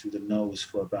in through the nose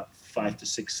for about 5 to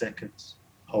 6 seconds,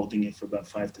 holding it for about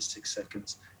 5 to 6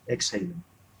 seconds, exhaling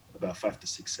about 5 to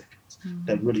 6 seconds.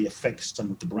 That really affects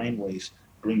some of the brain waves,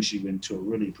 brings you into a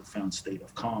really profound state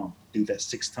of calm. Do that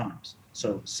 6 times.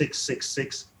 So 6, 6,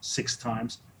 6, 6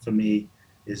 times for me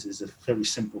is a very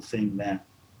simple thing that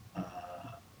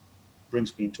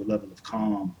brings me into a level of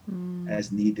calm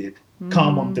as needed,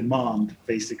 calm on demand,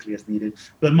 basically as needed.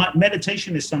 But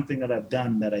meditation is something that I've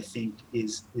done that I think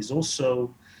is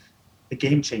also a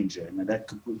game changer. And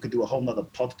we could do a whole nother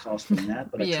podcast on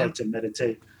that, but I try to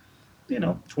meditate,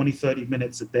 20, 30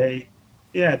 minutes a day.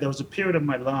 Yeah, there was a period of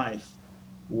my life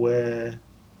where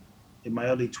in my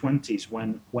early 20s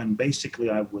when basically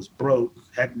I was broke,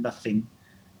 had nothing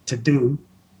to do,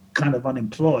 kind of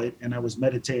unemployed, and I was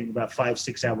meditating about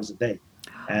 5-6 hours a day.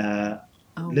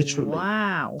 Literally.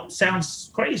 Wow. Sounds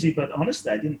crazy, but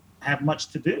honestly, I didn't have much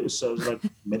to do. So it was like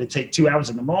meditate 2 hours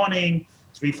in the morning,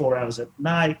 3-4 hours at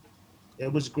night.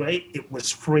 It was great. It was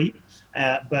free.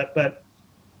 But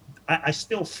I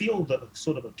still feel the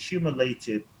sort of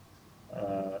accumulated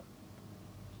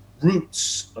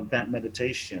roots of that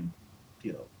meditation,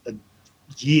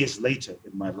 years later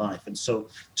in my life. And so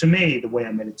to me, the way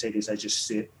I meditate is I just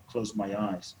sit, close my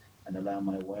eyes, and allow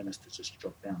my awareness to just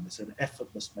drop down. It's an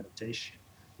effortless meditation.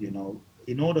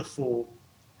 In order for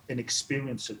an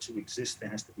experiencer to exist, there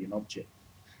has to be an object.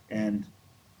 And,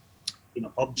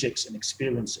 objects and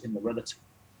experience in the relative.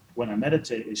 When I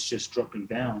meditate, it's just dropping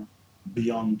down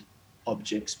beyond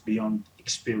objects, beyond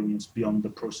experience, beyond the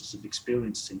process of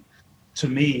experiencing. To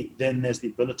me, then there's the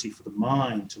ability for the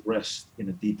mind to rest in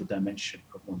a deeper dimension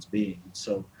of one's being. And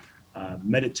so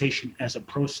meditation as a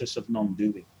process of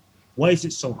non-doing. Why is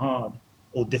it so hard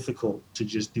or difficult to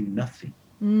just do nothing?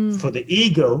 For the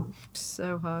ego,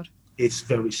 So hard. it's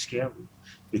very scary,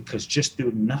 because just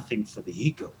doing nothing for the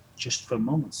ego, just for a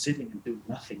moment sitting and doing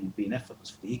nothing and being effortless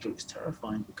for the ego is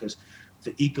terrifying, because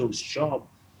the ego's job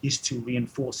is to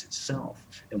reinforce itself.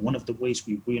 And one of the ways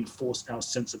we reinforce our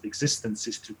sense of existence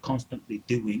is to constantly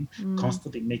doing,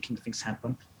 constantly making things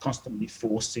happen, constantly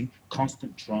forcing,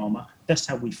 constant drama. That's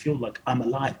how we feel like, I'm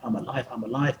alive, I'm alive, I'm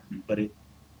alive. But it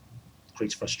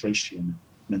creates frustration,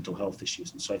 mental health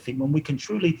issues. And so I think when we can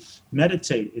truly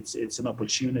meditate, it's an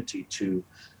opportunity to,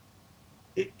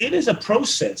 it is a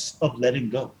process of letting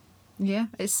go. Yeah,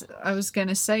 I was going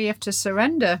to say, you have to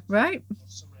surrender, right?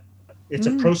 It's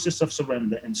a process of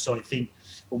surrender. And so I think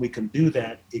when we can do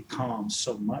that, it calms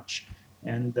so much.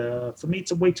 And for me,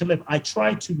 it's a way to live. I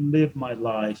try to live my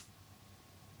life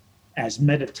as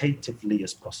meditatively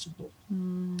as possible.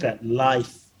 That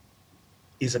life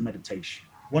is a meditation.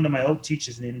 One of my old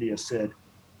teachers in India said,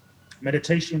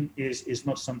 meditation is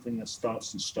not something that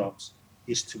starts and stops.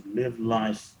 It's to live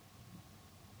life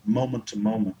moment to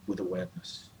moment with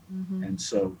awareness. And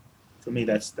so for me,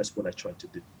 that's what I try to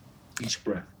do each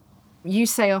breath. You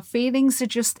say our feelings are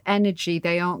just energy,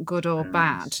 they aren't good or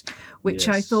bad, which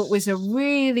I thought was a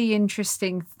really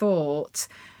interesting thought.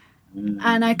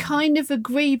 And I kind of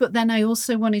agree, but then I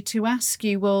also wanted to ask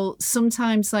you, well,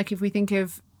 sometimes, like, if we think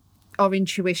of our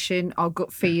intuition, our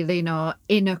gut feeling, our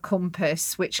inner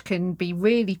compass, which can be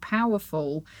really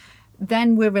powerful,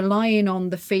 then we're relying on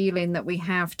the feeling that we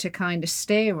have to kind of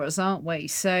steer us, aren't we?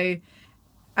 So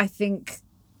I think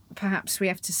perhaps we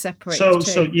have to separate the two.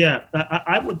 So yeah,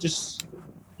 I would just,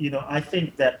 I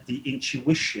think that the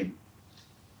intuition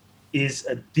is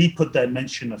a deeper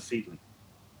dimension of feeling.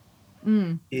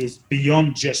 Is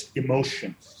beyond just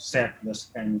emotion,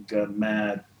 sadness, anger,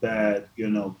 mad, bad,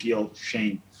 guilt,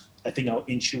 shame. I think our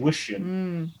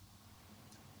intuition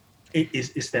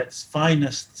is that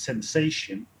finest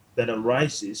sensation that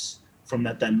arises from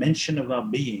that dimension of our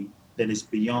being that is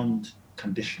beyond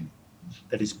conditioning,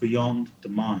 that is beyond the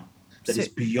mind, that is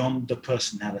beyond the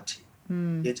personality.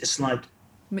 It's like,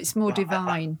 it's more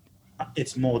divine.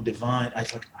 It's more divine.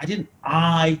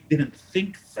 I didn't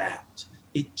think that.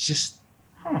 It just,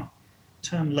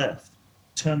 turn left,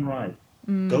 turn right,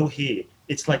 go here.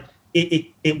 It's like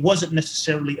it wasn't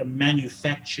necessarily a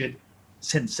manufactured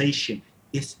sensation.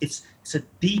 It's a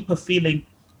deeper feeling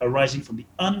arising from the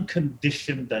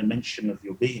unconditioned dimension of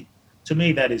your being. To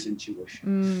me, that is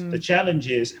intuition. The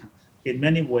challenge is, in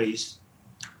many ways,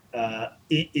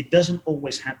 it doesn't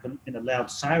always happen in a loud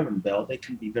siren bell. They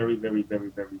can be very, very, very,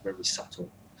 very, very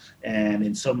subtle. And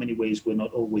in so many ways, we're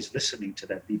not always listening to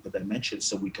that deeper dimension,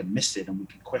 so we can miss it and we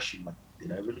can question, like,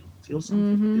 did I really feel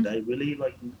something? Did I really,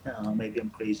 maybe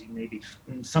I'm crazy, maybe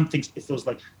it feels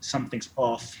like something's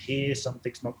off here,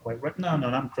 something's not quite right. No,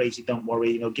 I'm crazy, don't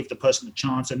worry, give the person a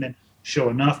chance. And then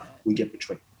sure enough, we get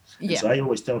betrayed. Yeah. So I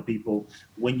always tell people,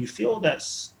 when you feel that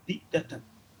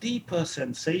deeper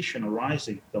sensation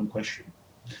arising, don't question it.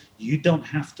 You don't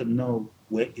have to know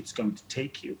where it's going to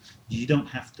take you. You don't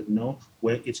have to know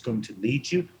where it's going to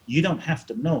lead you. You don't have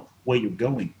to know where you're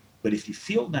going. But if you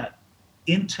feel that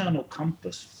internal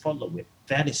compass, follow it.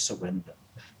 That is surrender.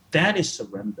 That is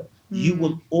surrender. You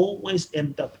will always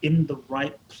end up in the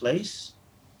right place.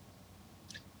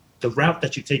 The route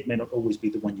that you take may not always be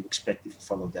the one you expect if you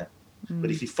follow that. But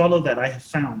if you follow that, I have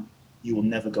found you will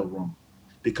never go wrong.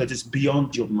 Because it's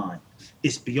beyond your mind,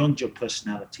 it's beyond your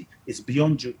personality, it's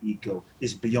beyond your ego,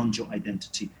 it's beyond your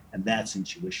identity, and that's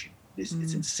intuition. It's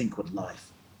in sync with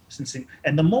life. It's in sync.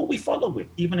 And the more we follow it,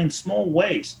 even in small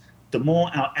ways, the more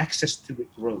our access to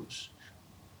it grows.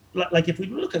 Like if we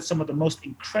look at some of the most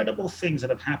incredible things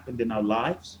that have happened in our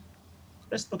lives,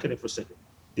 let's look at it for a second.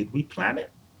 Did we plan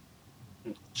it?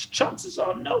 Chances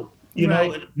are no.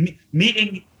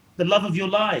 Meeting the love of your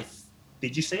life.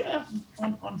 Did you say,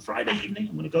 on Friday evening,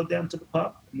 I'm going to go down to the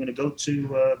pub, I'm going to go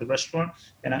to the restaurant,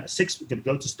 and at 6, we're going to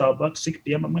go to Starbucks, 6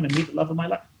 p.m., I'm going to meet the love of my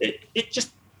life. It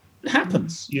just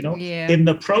happens, in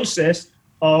the process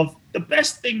of the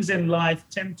best things in life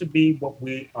tend to be what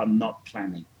we are not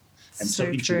planning. And so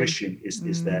intuition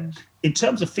is that. In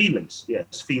terms of feelings,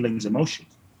 yes, feelings,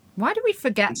 emotions. Why do we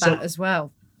forget that as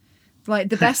well? Like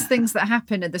the best things that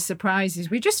happen are the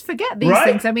surprises. We just forget these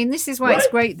things. I mean, this is why it's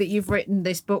great that you've written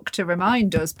this book to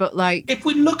remind us. But if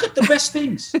we look at the best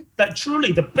things, that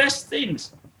truly the best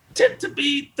things tend to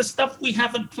be the stuff we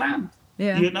haven't planned.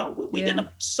 Yeah. We did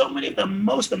so many of the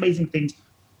most amazing things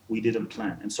we didn't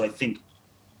plan. And so I think,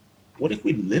 what if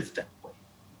we live that way?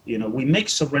 We make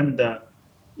surrender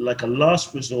like a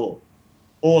last resort.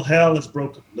 All hell is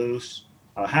broken loose.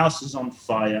 Our house is on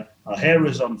fire. Our hair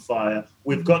is on fire.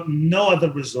 We've got no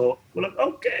other resort. We're like,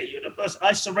 okay, universe,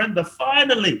 I surrender.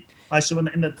 Finally, I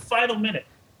surrender in the final minute.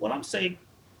 Well, I'm saying,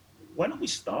 why don't we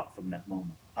start from that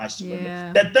moment? I surrender.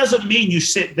 Yeah. That doesn't mean you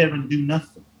sit there and do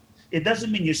nothing. It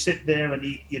doesn't mean you sit there and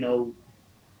eat,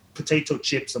 potato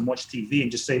chips and watch TV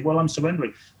and just say, well, I'm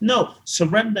surrendering. No,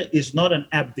 surrender is not an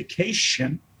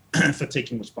abdication for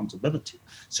taking responsibility.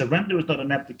 Surrender is not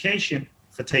an abdication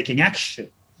for taking action.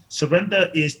 Surrender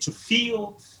is to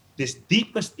feel this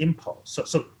deepest impulse.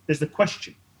 So there's the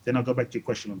question. Then I'll go back to your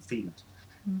question on feelings.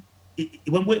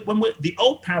 When we're the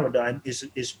old paradigm is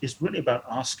really about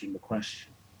asking the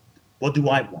question, what do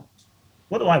I want?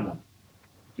 What do I want?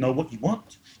 Know what you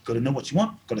want. You've got to know what you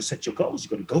want. You've got to set your goals.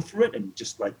 You've got to go for it and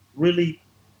just like really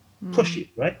push it,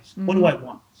 right? What do I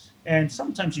want? And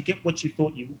sometimes you get what you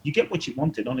thought you get what you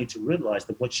wanted, only to realize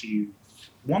that what you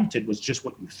wanted was just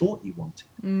what you thought you wanted.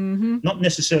 Not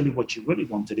necessarily what you really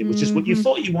wanted. It was just what you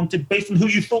thought you wanted based on who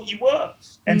you thought you were.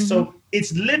 And so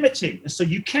it's limiting. And so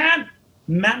you can't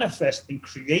manifest and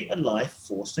create a life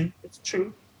forcing. It's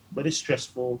true, but it's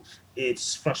stressful.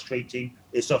 It's frustrating.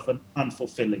 It's often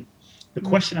unfulfilling. The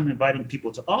question I'm inviting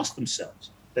people to ask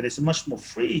themselves, that it's a much more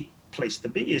free place to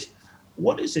be, is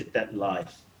what is it that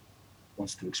life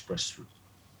wants to express through?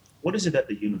 What is it that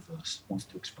the universe wants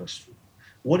to express through?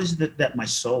 What is it that my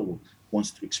soul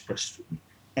wants to express through me?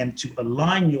 And to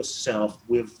align yourself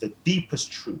with the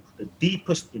deepest truth, the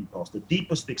deepest impulse, the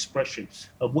deepest expression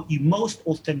of what you most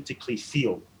authentically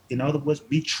feel. In other words,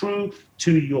 be true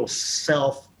to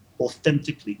yourself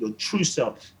authentically, your true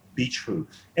self, be true.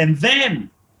 And then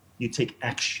you take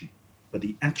action, but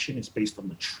the action is based on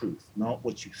the truth, not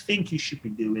what you think you should be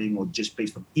doing or just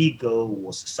based on ego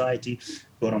or society,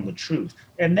 but on the truth.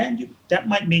 And then that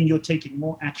might mean you're taking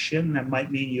more action. That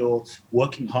might mean you're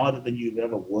working harder than you've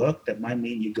ever worked. That might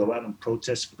mean you go out and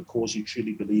protest for the cause you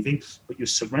truly believe in, but you're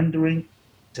surrendering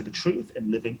to the truth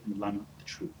and living in alignment with the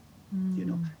truth.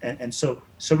 And so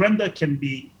surrender can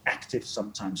be active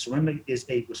sometimes. Surrender is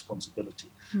a responsibility.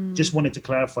 Just wanted to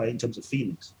clarify in terms of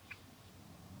feelings.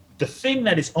 The thing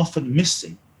that is often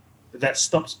missing that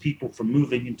stops people from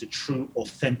moving into true,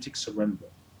 authentic surrender,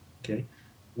 okay?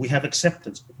 We have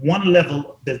acceptance. One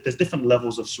level, there's different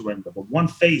levels of surrender, but one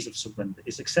phase of surrender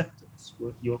is acceptance.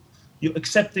 You're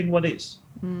accepting what is.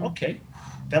 Okay,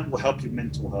 that will help your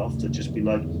mental health to just be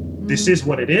like, this is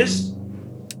what it is.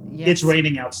 Yes. It's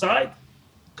raining outside.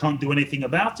 Can't do anything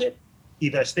about it.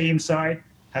 Either I stay inside,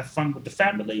 have fun with the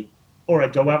family, or I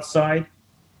go outside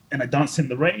and I dance in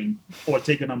the rain, or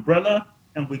take an umbrella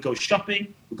and we go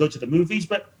shopping, we go to the movies,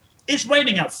 but it's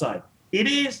raining outside. It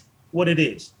is what it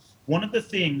is. One of the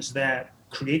things that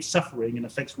creates suffering and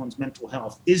affects one's mental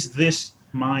health is this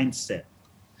mindset.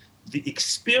 The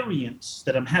experience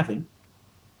that I'm having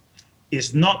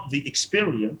is not the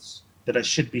experience that I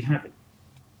should be having.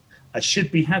 I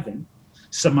should be having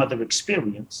some other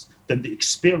experience than the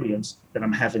experience that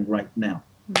I'm having right now.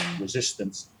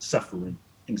 Resistance, suffering,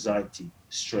 anxiety,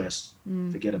 stress,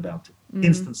 forget about it.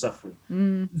 Instant suffering.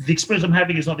 The experience I'm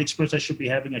having is not the experience I should be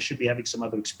having. I should be having some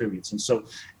other experience. And so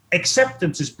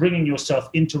acceptance is bringing yourself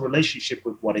into relationship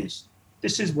with what is.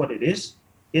 This is what it is.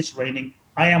 It's raining.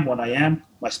 I am what I am.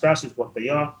 My spouse is what they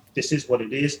are. This is what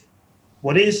it is.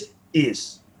 What is.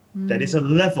 That is a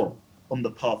level on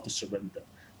the path to surrender.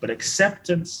 But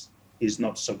acceptance is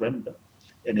not surrender.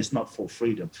 And it's not full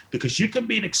freedom. Because you can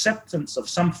be in acceptance of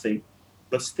something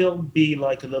but still be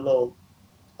like a little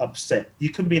upset.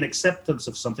 You can be in acceptance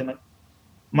of something like,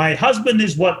 my husband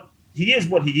is what he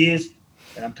is,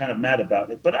 and I'm kind of mad about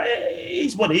it, but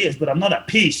he's what he is, but I'm not at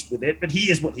peace with it, but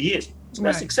he is what he is. So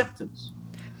that's acceptance.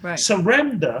 Right.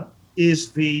 Surrender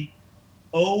is the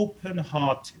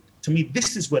open-hearted. To me,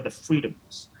 this is where the freedom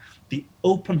is. The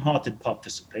open-hearted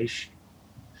participation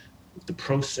with the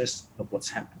process of what's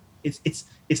happening.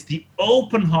 It's the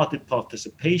open-hearted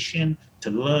participation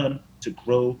to learn, to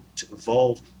grow, to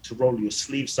evolve, to roll your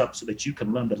sleeves up so that you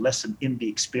can learn the lesson in the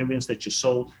experience that your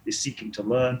soul is seeking to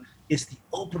learn. It's the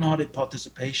open-hearted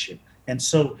participation. And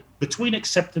so between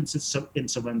acceptance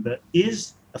and surrender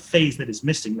is a phase that is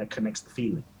missing that connects the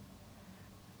feeling.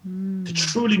 To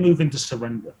truly move into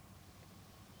surrender,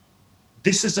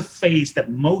 this is a phase that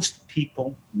most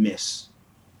people miss.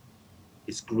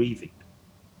 It's grieving.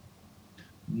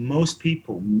 Most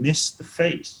people miss the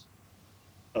phase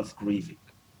of grieving.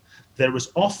 There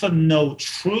is often no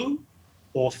true,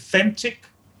 authentic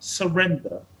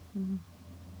surrender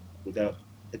without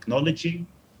acknowledging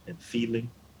and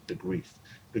feeling the grief.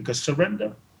 Because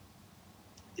surrender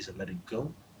is a letting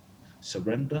go.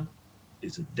 Surrender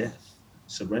is a death.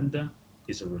 Surrender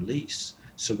is a release.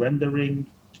 Surrendering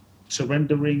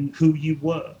who you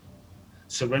were.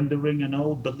 surrendering an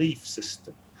old belief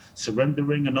system,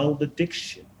 surrendering an old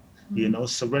addiction,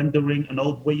 surrendering an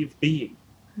old way of being,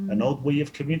 an old way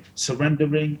of communicating,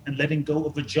 surrendering and letting go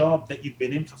of a job that you've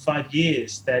been in for 5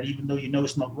 years, that even though you know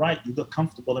it's not right, you got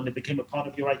comfortable and it became a part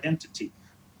of your identity.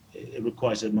 It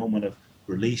requires a moment of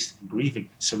release and grieving,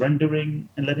 surrendering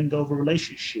and letting go of a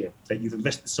relationship that you've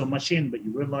invested so much in, but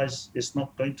you realize it's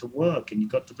not going to work and you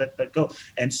got to let that go.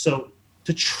 And so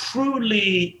to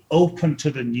truly open to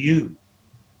the new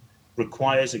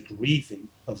requires a grieving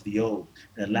of the old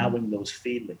and allowing those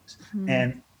feelings.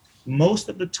 And most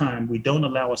of the time we don't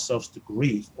allow ourselves to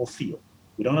grieve or feel.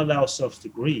 We don't allow ourselves to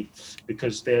grieve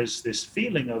because there's this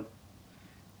feeling of,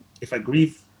 if I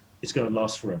grieve, it's going to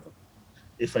last forever.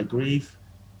 If I grieve,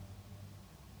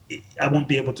 I won't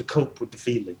be able to cope with the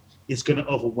feeling. It's going to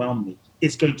overwhelm me.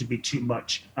 It's going to be too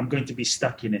much. I'm going to be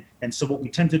stuck in it. And so what we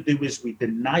tend to do is we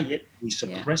deny it, we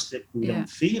suppress it, we don't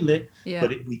feel it,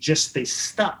 but we just stay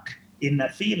stuck in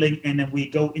that feeling. And then we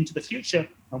go into the future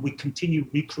and we continue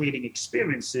recreating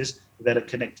experiences that are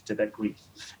connected to that grief.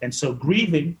 And so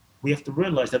grieving, we have to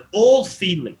realize that all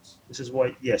feelings, this is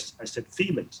why, yes, I said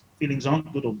feelings. Feelings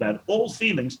aren't good or bad. All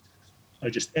feelings are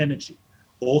just energy.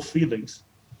 All feelings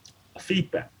are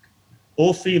feedback.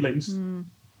 All feelings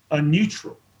are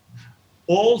neutral.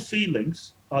 All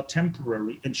feelings are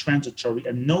temporary and transitory,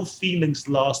 and no feelings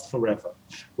last forever.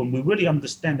 When we really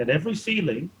understand that every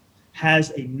feeling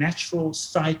has a natural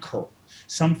cycle.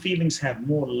 Some feelings have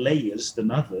more layers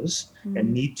than others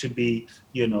and need to be,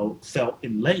 felt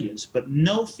in layers, but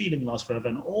no feeling lasts forever.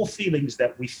 And all feelings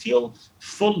that we feel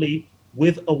fully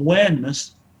with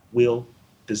awareness will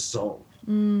dissolve.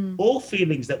 All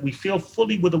feelings that we feel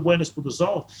fully with awareness will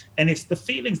dissolve. And it's the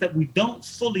feelings that we don't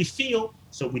fully feel,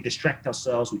 so we distract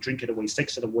ourselves, we drink it away,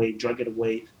 sex it away, drug it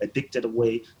away, addict it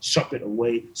away, shop it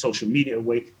away, social media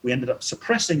away. We ended up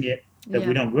suppressing it that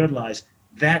we don't realize.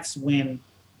 That's when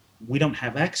we don't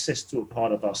have access to a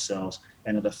part of ourselves,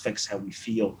 and it affects how we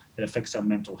feel. It affects our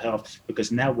mental health,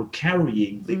 because now we're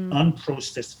carrying the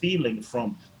unprocessed feeling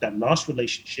from that last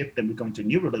relationship. Then we go into a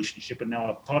new relationship, and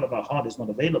now a part of our heart is not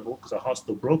available because our heart's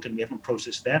still broken. We haven't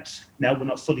processed that. Now we're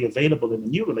not fully available in the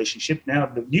new relationship. Now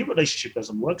the new relationship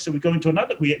doesn't work, so we go into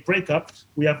another. We break up.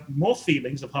 We have more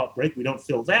feelings of heartbreak. We don't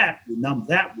feel that. We numb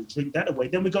that. We drink that away.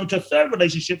 Then we go into a third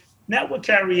relationship. Now we're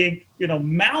carrying,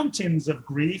 mountains of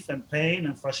grief and pain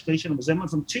and frustration and resentment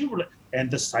from and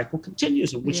the cycle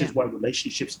continues, which is why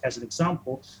relationships, as an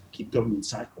example, keep going in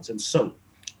cycles. And so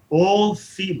all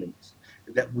feelings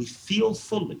that we feel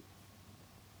fully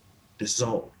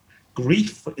dissolve.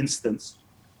 Grief, for instance,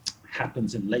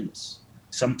 happens in layers.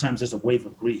 Sometimes there's a wave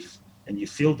of grief and you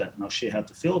feel that, and I'll share how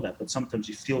to feel that, but sometimes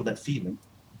you feel that feeling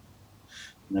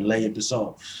and the layer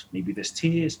dissolves. Maybe there's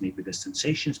tears, maybe there's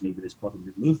sensations, maybe there's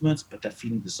bodily movements, but that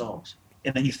feeling dissolves.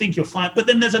 And then you think you're fine, but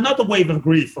then there's another wave of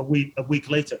grief a week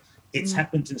later. It's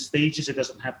happened in stages. It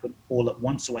doesn't happen all at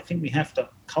once. So I think we have to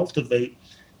cultivate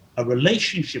a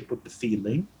relationship with the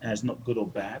feeling as not good or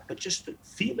bad, but just to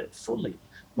feel it fully.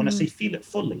 When I say feel it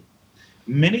fully,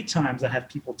 many times I have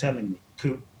people telling me,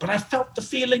 but I felt the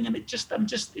feeling and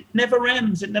it never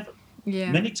ends.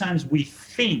 Many times we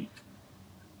think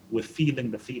we're feeling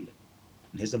the feeling.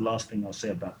 And here's the last thing I'll say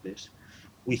about this.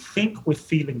 We think we're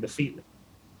feeling the feeling,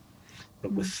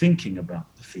 but we're thinking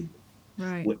about the feeling.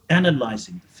 Right. We're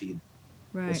analyzing the feeling.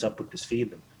 Right. What's up with this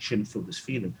feeling? Shouldn't feel this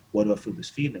feeling. Why do I feel this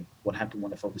feeling? What happened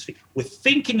when I felt this feeling? We're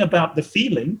thinking about the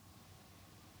feeling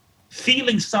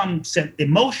some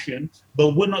emotion,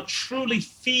 but we're not truly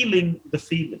feeling the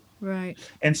feeling. Right.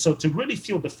 And so to really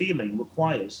feel the feeling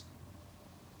requires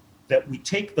that we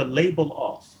take the label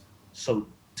off. So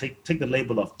take the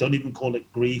label off. Don't even call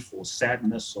it grief or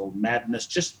sadness or madness.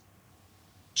 Just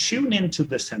tune into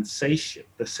the sensation.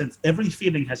 Every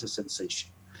feeling has a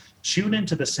sensation. Tune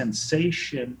into the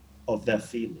sensation of that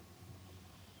feeling.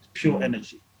 Pure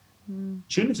energy.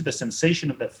 Tune into the sensation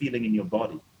of that feeling in your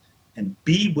body and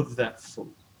be with that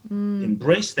fully.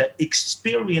 Embrace that,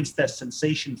 experience that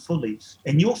sensation fully.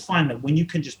 And you'll find that when you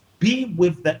can just be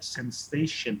with that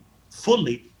sensation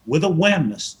fully, with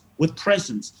awareness, with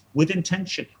presence, with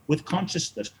intention, with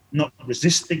consciousness, not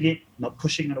resisting it, not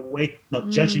pushing it away, not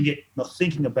judging it, not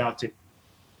thinking about it,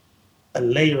 a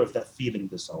layer of that feeling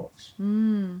dissolves.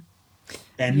 And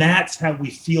that's how we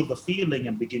feel the feeling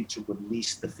and begin to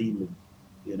release the feeling,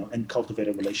 and cultivate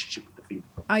a relationship with the feeling.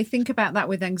 I think about that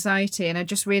with anxiety, and I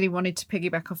just really wanted to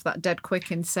piggyback off that dead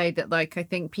quick and say that, I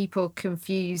think people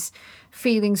confuse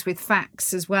feelings with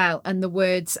facts as well, and the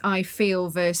words I feel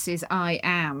versus I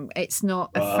am. It's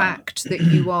not a fact that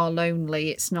you are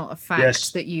lonely. It's not a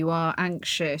fact that you are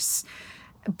anxious.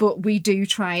 But we do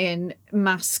try and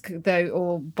mask though,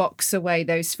 or box away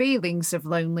those feelings of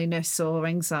loneliness or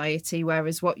anxiety.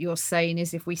 Whereas what you're saying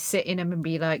is if we sit in them and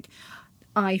be like,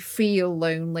 I feel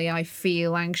lonely, I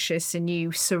feel anxious, and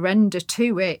you surrender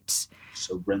to it,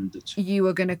 you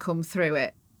are going to come through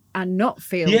it and not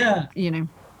feel, Yeah,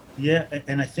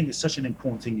 and I think it's such an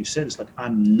important thing you said. It's like,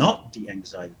 I'm not the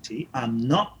anxiety, I'm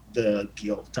not the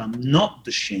guilt, I'm not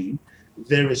the shame.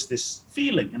 There is this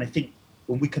feeling. And I think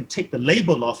when we can take the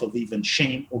label off of even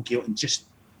shame or guilt and just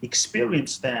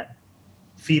experience that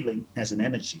feeling as an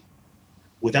energy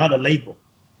without a label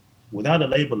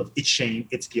of it's shame,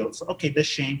 it's guilt. So, okay, there's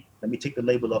shame. Let me take the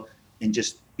label off and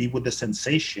just be with the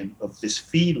sensation of this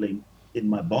feeling in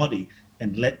my body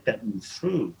and let that move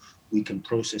through. We can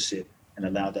process it and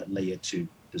allow that layer to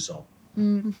dissolve.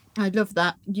 I love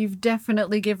that. You've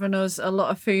definitely given us a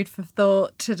lot of food for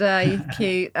thought today,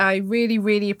 Q. I really,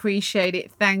 really appreciate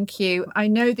it. Thank you. I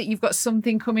know that you've got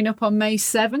something coming up on May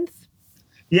 7th.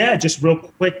 Yeah, just real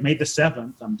quick, May the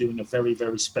 7th, I'm doing a very,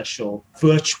 very special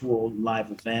virtual live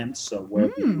event. So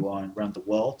wherever you are around the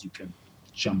world, you can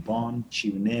jump on,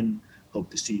 tune in.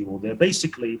 Hope to see you all there.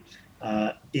 Basically,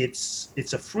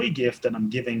 it's a free gift that I'm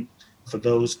giving for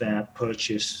those that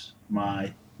purchase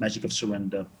my Magic of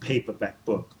Surrender paperback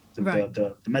book.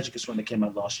 The Magic of Surrender came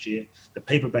out last year. The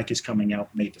paperback is coming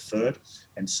out May the 3rd.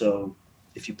 And so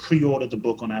if you pre-order the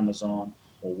book on Amazon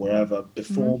or wherever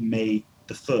before May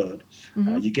the 3rd,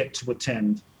 you get to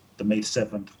attend the May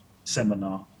 7th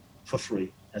seminar for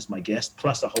free as my guest,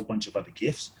 plus a whole bunch of other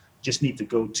gifts. Just need to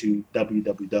go to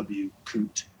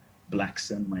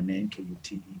www.KuteBlackson, my name,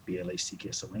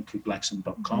 KuteBlackson,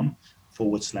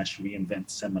 KuteBlackson.com/reinvent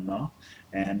seminar.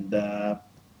 And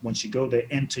once you go there,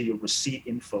 enter your receipt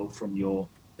info from your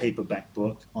paperback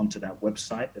book onto that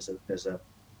website. There's a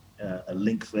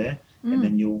link there, and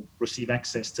then you'll receive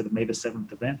access to the May the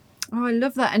 7th event. Oh, I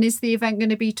love that. And is the event going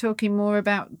to be talking more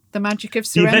about the Magic of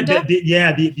Surrender?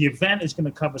 The event is going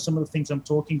to cover some of the things I'm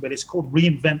talking, but it's called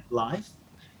Reinvent Life.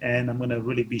 And I'm going to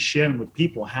really be sharing with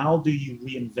people, how do you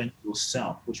reinvent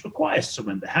yourself, which requires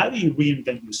surrender? How do you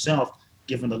reinvent yourself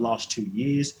given the last 2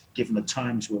 years, given the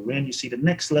times we're in? You see, the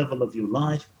next level of your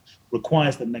life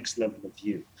requires the next level of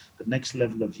you. The next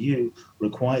level of you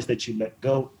requires that you let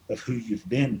go of who you've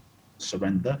been.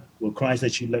 Surrender requires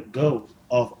that you let go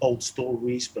of old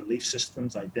stories, belief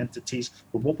systems, identities.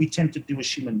 But what we tend to do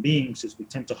as human beings is we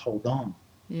tend to hold on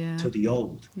to the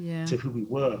old, to who we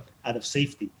were, out of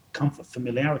safety, comfort,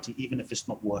 familiarity, even if it's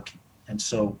not working. And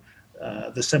so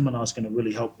the seminar is going to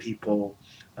really help people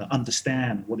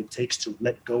understand what it takes to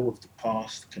let go of the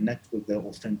past, connect with their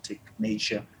authentic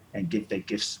nature, and give their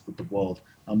gifts with the world.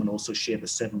 I'm going to also share the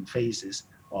 7 phases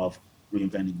of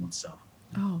reinventing oneself.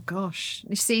 Oh, gosh.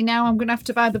 You see, now I'm going to have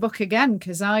to buy the book again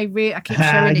because I keep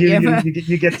showing it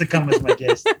you get to come as my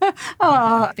guest.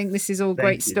 I think this is all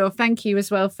great stuff. Thank you as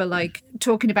well for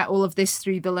talking about all of this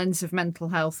through the lens of mental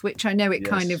health, which I know it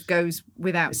kind of goes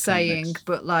without saying,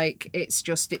 but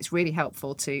it's really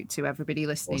helpful to everybody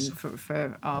listening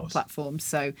for our platform.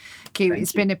 So, Q,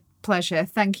 it's been a pleasure.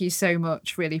 Thank you so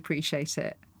much. Really appreciate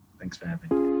it. Thanks for having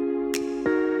me.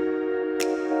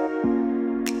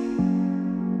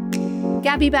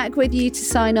 Gabby back with you to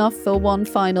sign off for one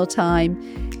final time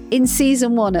in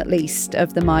season 1, at least,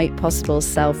 of the My Possible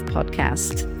Self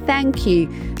podcast. Thank you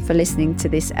for listening to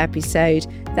this episode.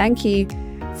 Thank you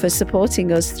for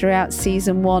supporting us throughout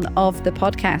season 1 of the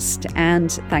podcast. And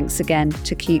thanks again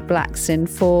to Kute Blackson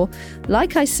for,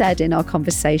 like I said in our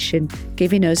conversation,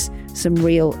 giving us some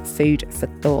real food for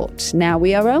thought. Now,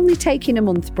 we are only taking a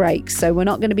month break, so we're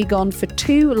not going to be gone for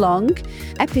too long.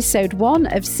 Episode 1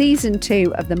 of season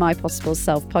 2 of the My Possible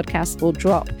Self podcast will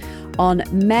drop on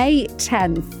May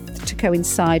 10th to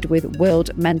coincide with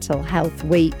World Mental Health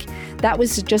Week. That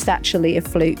was just actually a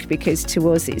fluke because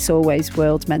to us it's always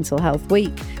World Mental Health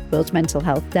Week, World Mental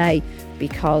Health Day,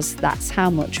 because that's how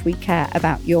much we care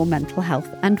about your mental health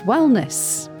and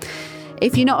wellness.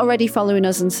 If you're not already following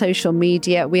us on social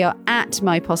media, we are at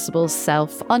My Possible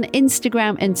Self on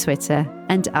Instagram and Twitter,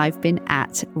 and I've been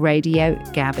at Radio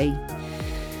Gabby.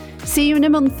 See you in a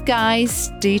month,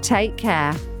 guys. Do take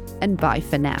care, and bye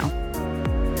for now.